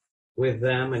with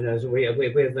them, and as with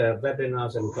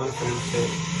webinars and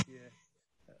conferences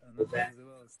with them.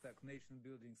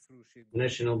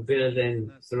 national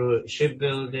building through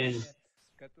shipbuilding,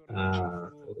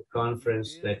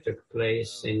 conference that took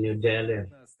place in New Delhi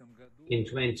in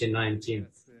 2019.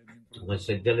 It was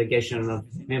a delegation of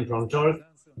Improntor,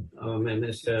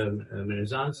 Minister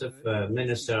Mirzantsev,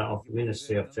 Minister of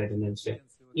Ministry of Trade and Industry.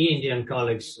 Indian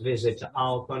colleagues visit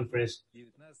our conference,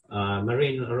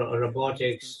 Marine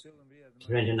Robotics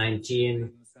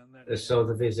 2019, saw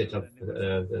the visit of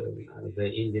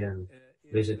the Indian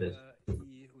visitors.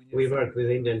 We work with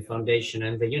Indian Foundation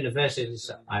and the universities.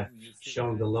 I've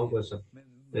shown the logos of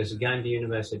this Gandhi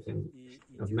University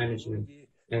of Management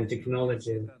and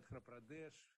Technology,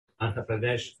 Andhra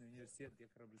Pradesh,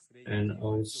 and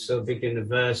also big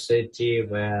university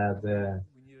where the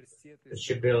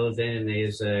shipbuilding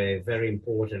is a very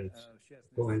important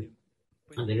point.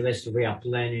 And the university we are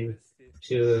planning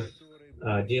to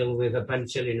deal with a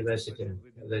Panchal University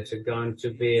that's going to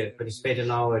be participate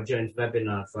in our joint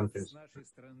webinar conference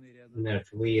that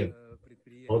we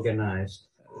organized.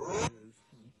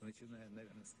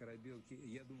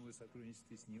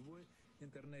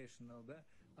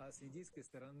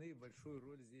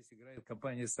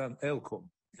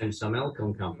 And some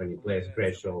Elcom company plays a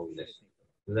great role in this.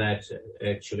 That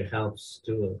actually helps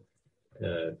to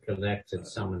collect and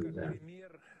summon the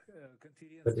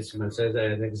participants. As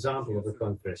an example of a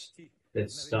conference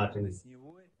that's starting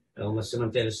almost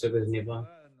simultaneously with NEVA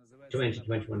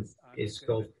 2021. It's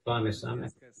called Farmer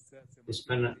Summit. It's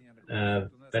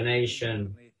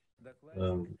Pan-Asian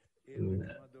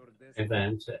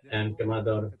event, and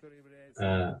Commodore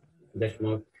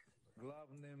Deshmukh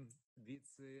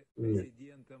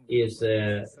is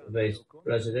the vice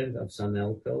president of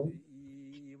Sanelco,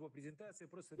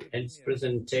 and his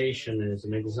presentation is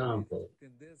an example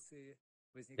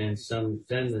and some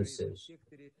tendencies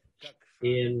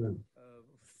in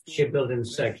shipbuilding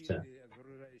sector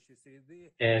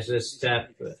as a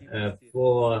step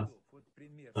for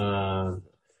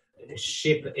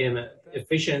ship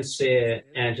efficiency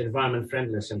and environment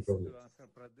friendliness improvement.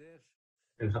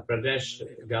 In Andhra Pradesh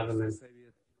government,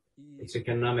 its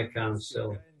economic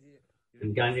council,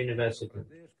 and Gandhi University,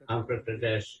 Andhra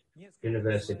Pradesh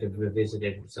University, we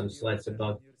visited some slides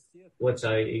about what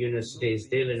our university is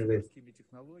dealing with.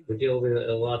 We deal with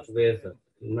a lot with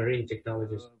marine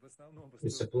technologies. We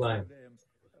supply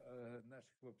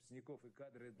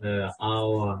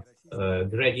our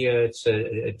graduates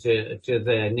to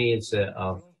the needs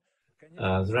of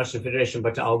the Russian Federation,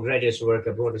 but our graduates work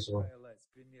abroad as well.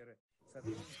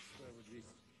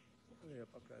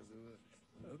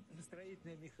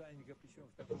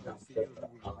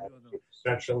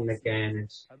 Structural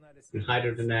mechanics, and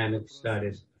hydrodynamic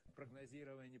studies.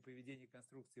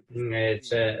 It's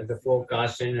the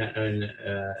forecasting and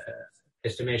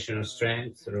estimation of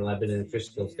strength, reliability, and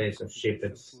physical states of ship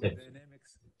at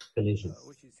collision.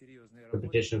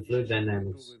 Competition fluid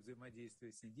dynamics.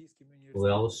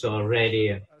 We're also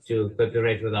ready to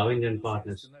cooperate with our Indian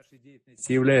partners.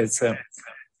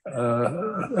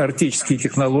 Arctic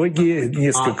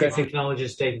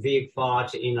technologies take big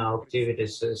part in our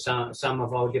activities. Some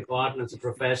of our departments,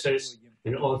 professors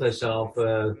and authors of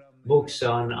books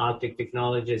on Arctic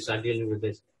technologies are dealing with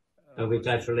this. We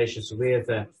touch relations with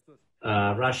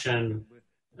Russian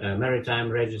maritime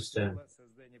register,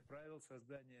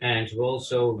 and we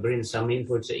also bring some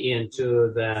inputs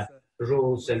into the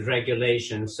rules and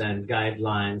regulations and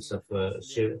guidelines of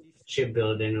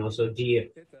shipbuilding, also the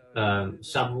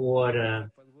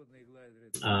subwater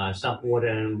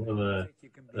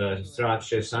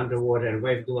structures, underwater and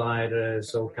wave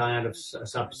gliders, all kind of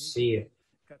subsea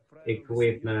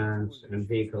equipment and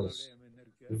vehicles.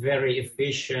 Very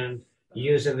efficient,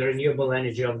 using the renewable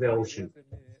energy of the ocean.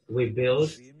 We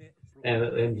build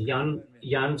and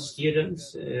young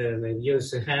students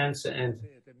use the hands and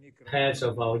heads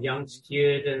of our young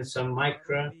students, some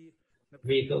micro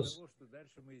vehicles,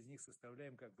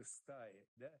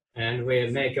 and we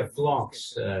make a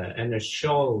flocks and a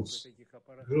shoals,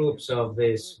 groups of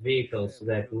these vehicles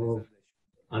that move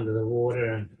under the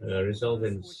water,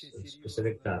 resolving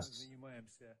specific tasks.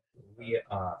 We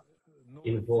are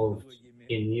involved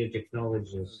in new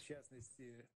technologies,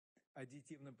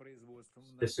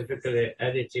 specifically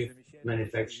additive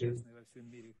manufacturing.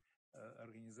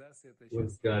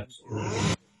 We've got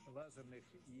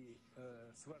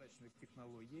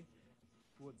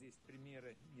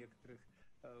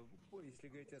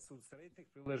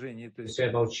say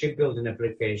about shipbuilding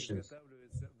applications.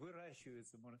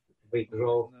 We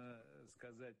grow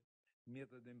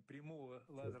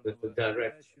with the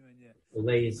direct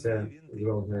laser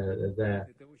growth,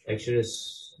 actually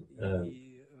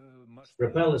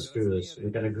propeller screws. We're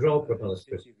going to grow propeller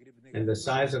screws. And the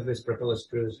size of this propeller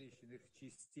screws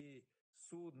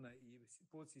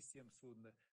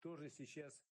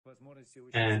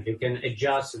and you can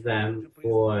adjust them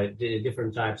for the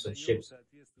different types of ships.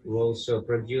 We also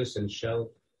produce and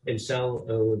sell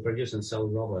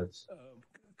robots.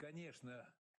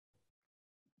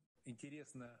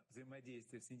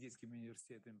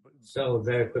 So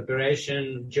the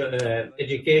cooperation,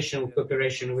 educational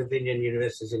cooperation with Indian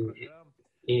universities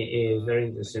is very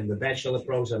interesting. The bachelor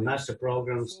programs and master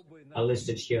programs are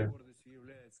listed here.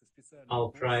 Our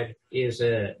pride is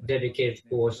dedicated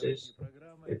courses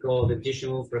called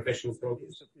additional professional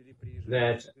programs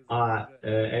that are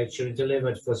actually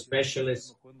delivered for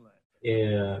specialists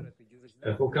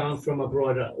who come from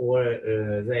abroad or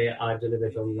they are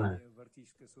delivered online.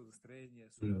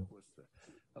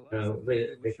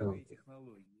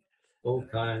 All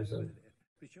kinds of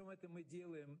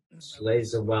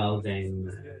laser welding,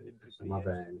 some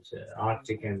other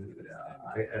Arctic and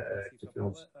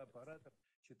technology.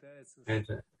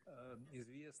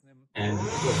 And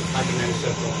of course, the primary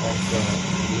circle of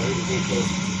marine vehicles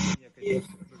is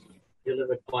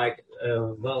delivered by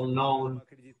well-known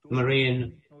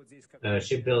marine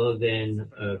shipbuilding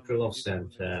Krylov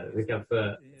Center. We have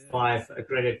 5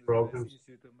 accredited programs.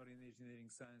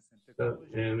 So,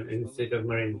 Institute of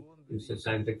Marine Science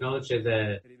and Technology,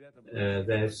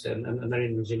 there's a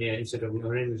Marine Engineer Institute of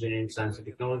Marine Engineering Science and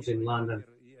Technology in London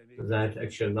that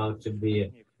actually allowed to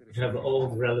have all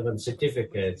relevant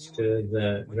certificates to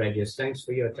the graduates. Thanks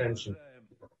for your attention.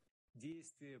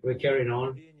 We're carrying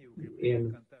on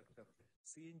in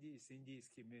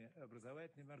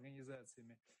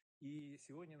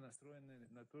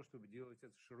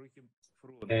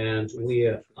and we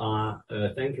are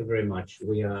thank you very much.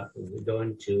 We are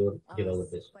going to develop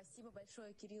this.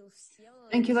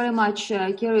 Thank you very much,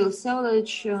 Kirill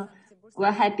Sevelovich.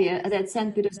 We're happy that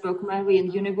St. Petersburg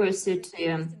Marine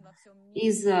University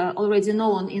is already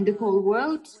known in the whole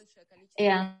world,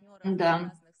 and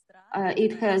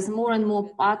it has more and more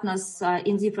partners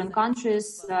in different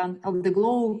countries of the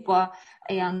globe,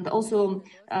 and also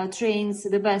trains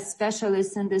the best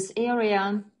specialists in this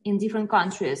area in different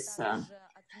countries.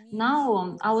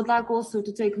 Now, I would like also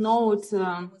to take note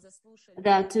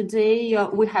that today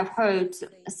we have heard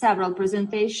several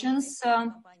presentations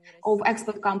of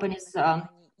export companies of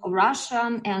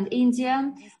Russia and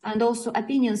India, and also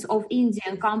opinions of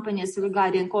Indian companies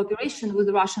regarding cooperation with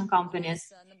Russian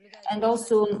companies. And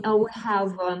also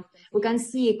we can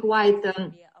see quite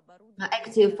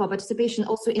active participation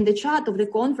also in the chat of the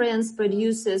conference,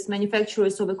 producers,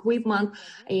 manufacturers of equipment,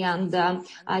 and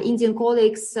Indian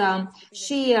colleagues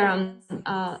share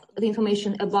the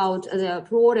information about the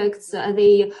products.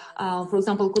 They, for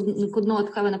example, could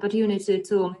not have an opportunity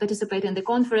to participate in the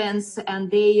conference, and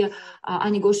they are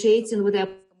negotiating with their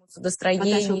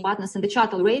potential partners in the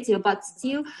chat already, but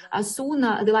still soon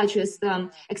the largest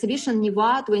exhibition,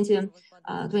 NEVA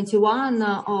 2021,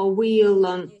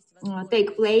 will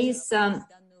take place from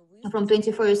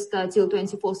 21st till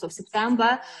 24th of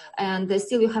September, and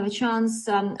still you have a chance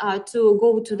to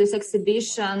go to this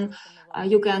exhibition.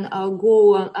 You can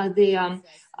go there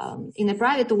in a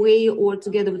private way or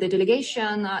together with the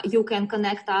delegation. You can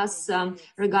connect us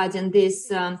regarding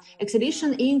this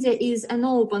exhibition. India is an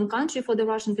open country for the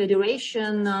Russian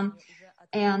Federation,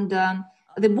 and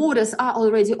the borders are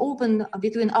already open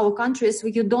between our countries.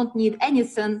 You don't need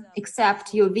anything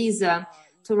except your visa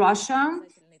to Russia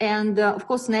and, of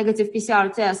course, negative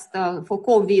PCR test for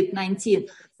COVID-19.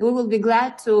 We will be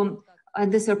glad to, at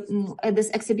this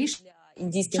exhibition,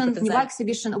 NEVA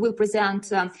exhibition will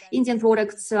present Indian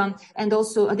products and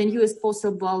also the newest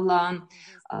possible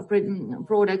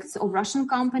products of Russian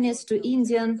companies to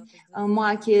Indian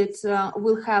market.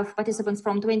 We'll have participants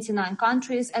from 29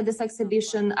 countries at this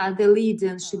exhibition. The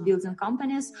leading shipbuilding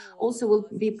companies also will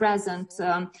be present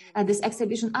at this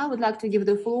exhibition. I would like to give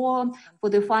the floor for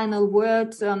the final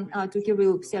word to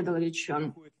Kirill Sevelovich.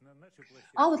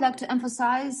 I would like to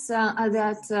emphasize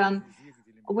that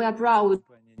we are proud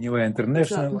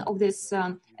of this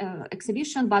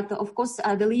exhibition, but of course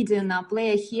the leading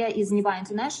player here is NEVA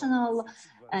International,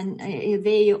 and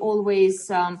they always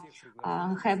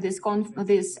have these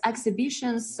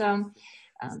exhibitions, and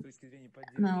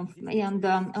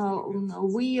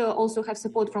we also have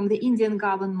support from the Indian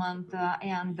government,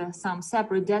 and some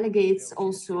separate delegates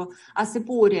also are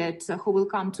supported who will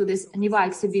come to this NEVA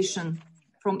exhibition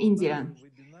from India.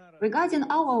 Regarding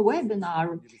our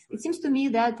webinar, it seems to me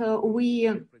that we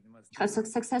have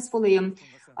successfully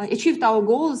achieved our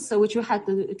goals, which we had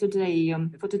today.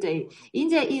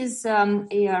 India is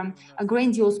a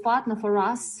grandiose partner for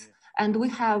us, And we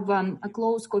have a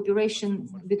close cooperation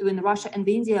between Russia and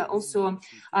India also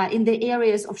in the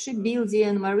areas of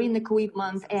shipbuilding, marine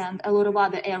equipment, and a lot of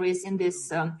other areas in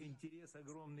this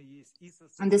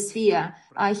sphere.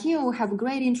 Here we have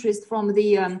great interest from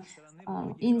the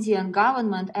Indian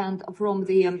government and from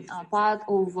the part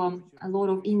of a lot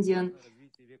of Indian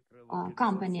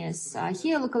companies.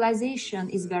 Here localization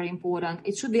is very important.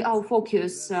 It should be our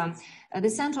focus. The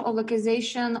Center of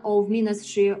Localization of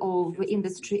Ministry of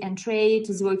Industry and Trade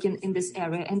is working in this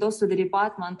area, and also the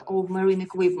Department of Marine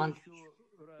Equipment.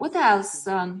 What else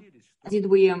did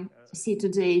we see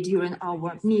today during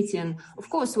our meeting? Of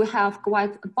course, we have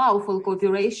quite a powerful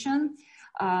cooperation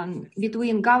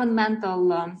between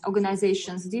governmental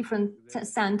organizations, different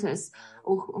centers,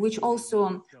 which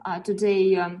also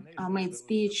today made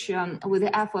speech with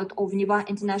the effort of NEVA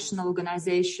International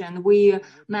Organization. We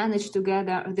managed to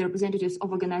gather the representatives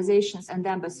of organizations and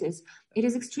embassies. It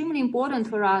is extremely important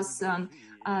for us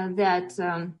that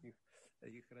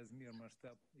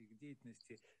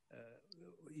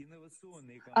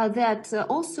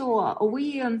also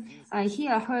we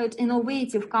here heard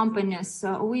innovative companies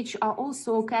which are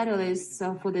also catalysts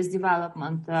for this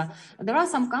development. There are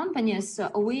some companies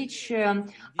which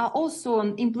are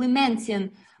also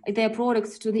implementing their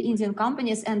products to the Indian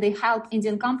companies, and they help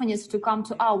Indian companies to come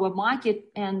to our market.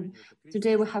 And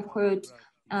today we have heard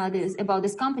about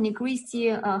this company,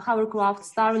 Christie, Hovercraft,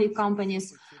 Starlink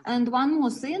companies. And one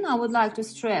more thing I would like to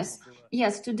stress.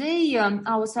 Yes, today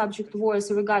our subject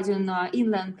was regarding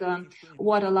inland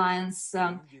water lines.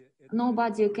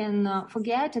 Nobody can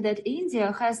forget that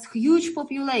India has huge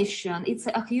population. It's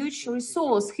a huge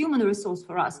resource, human resource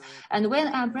for us. And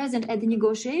when I'm present at the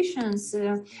negotiations,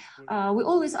 we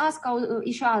always ask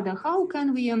each other, how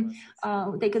can we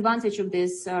take advantage of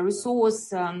this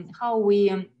resource, how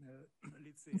we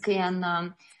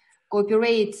can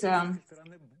cooperate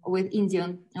with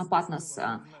Indian partners.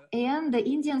 And the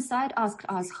Indian side asked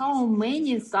us, how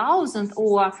many thousands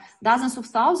or dozens of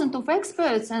thousands of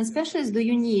experts and specialists do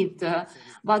you need?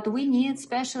 But we need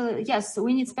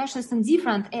we need specialists in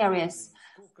different areas.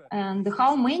 And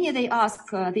how many, they ask,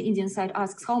 the Indian side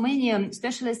asks, how many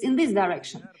specialists in this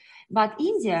direction? But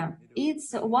India,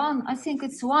 it's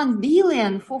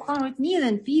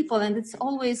 1,400,000,000 people, and it's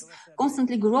always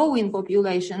constantly growing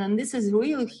population. And this is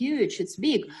really huge. It's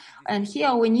big. And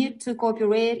here we need to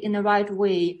cooperate in the right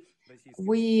way.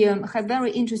 We have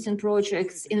very interesting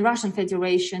projects in Russian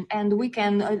Federation, and we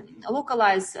can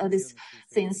localize these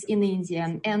things in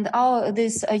India. And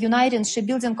this United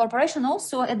Shipbuilding Corporation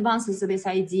also advances this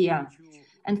idea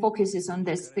and focuses on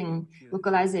this thing,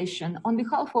 localization. On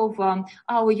behalf of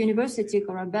our university,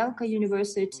 Korabelka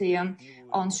University, on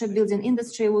shipbuilding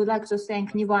industry, we would like to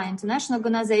thank NEVA International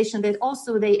Organization that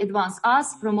also they advance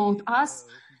us, promote us,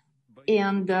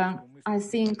 and I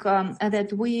think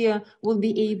that we will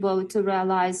be able to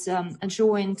realize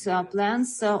joint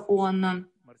plans on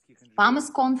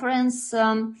Farmers Conference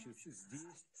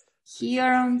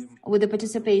here with the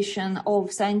participation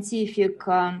of scientific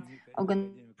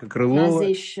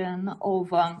organization of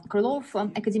Krylov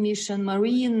Academician,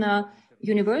 Marine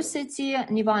University,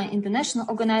 NEVA International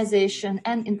Organization,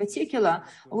 and in particular,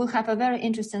 we'll have a very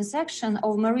interesting section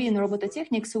of marine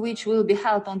robototechnics, which will be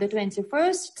held on the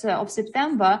 21st of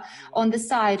September on the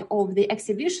side of the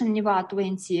exhibition NEVA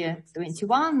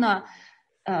 2021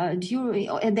 at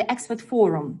the Expert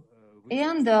Forum.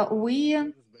 And we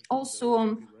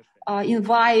also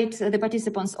invite the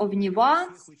participants of NEVA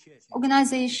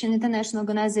organization, international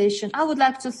organization. I would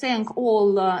like to thank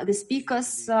all the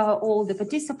speakers, all the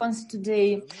participants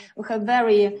today. We have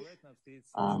very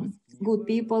good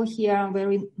people here,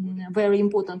 very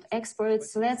important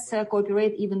experts. Let's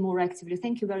cooperate even more actively.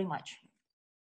 Thank you very much.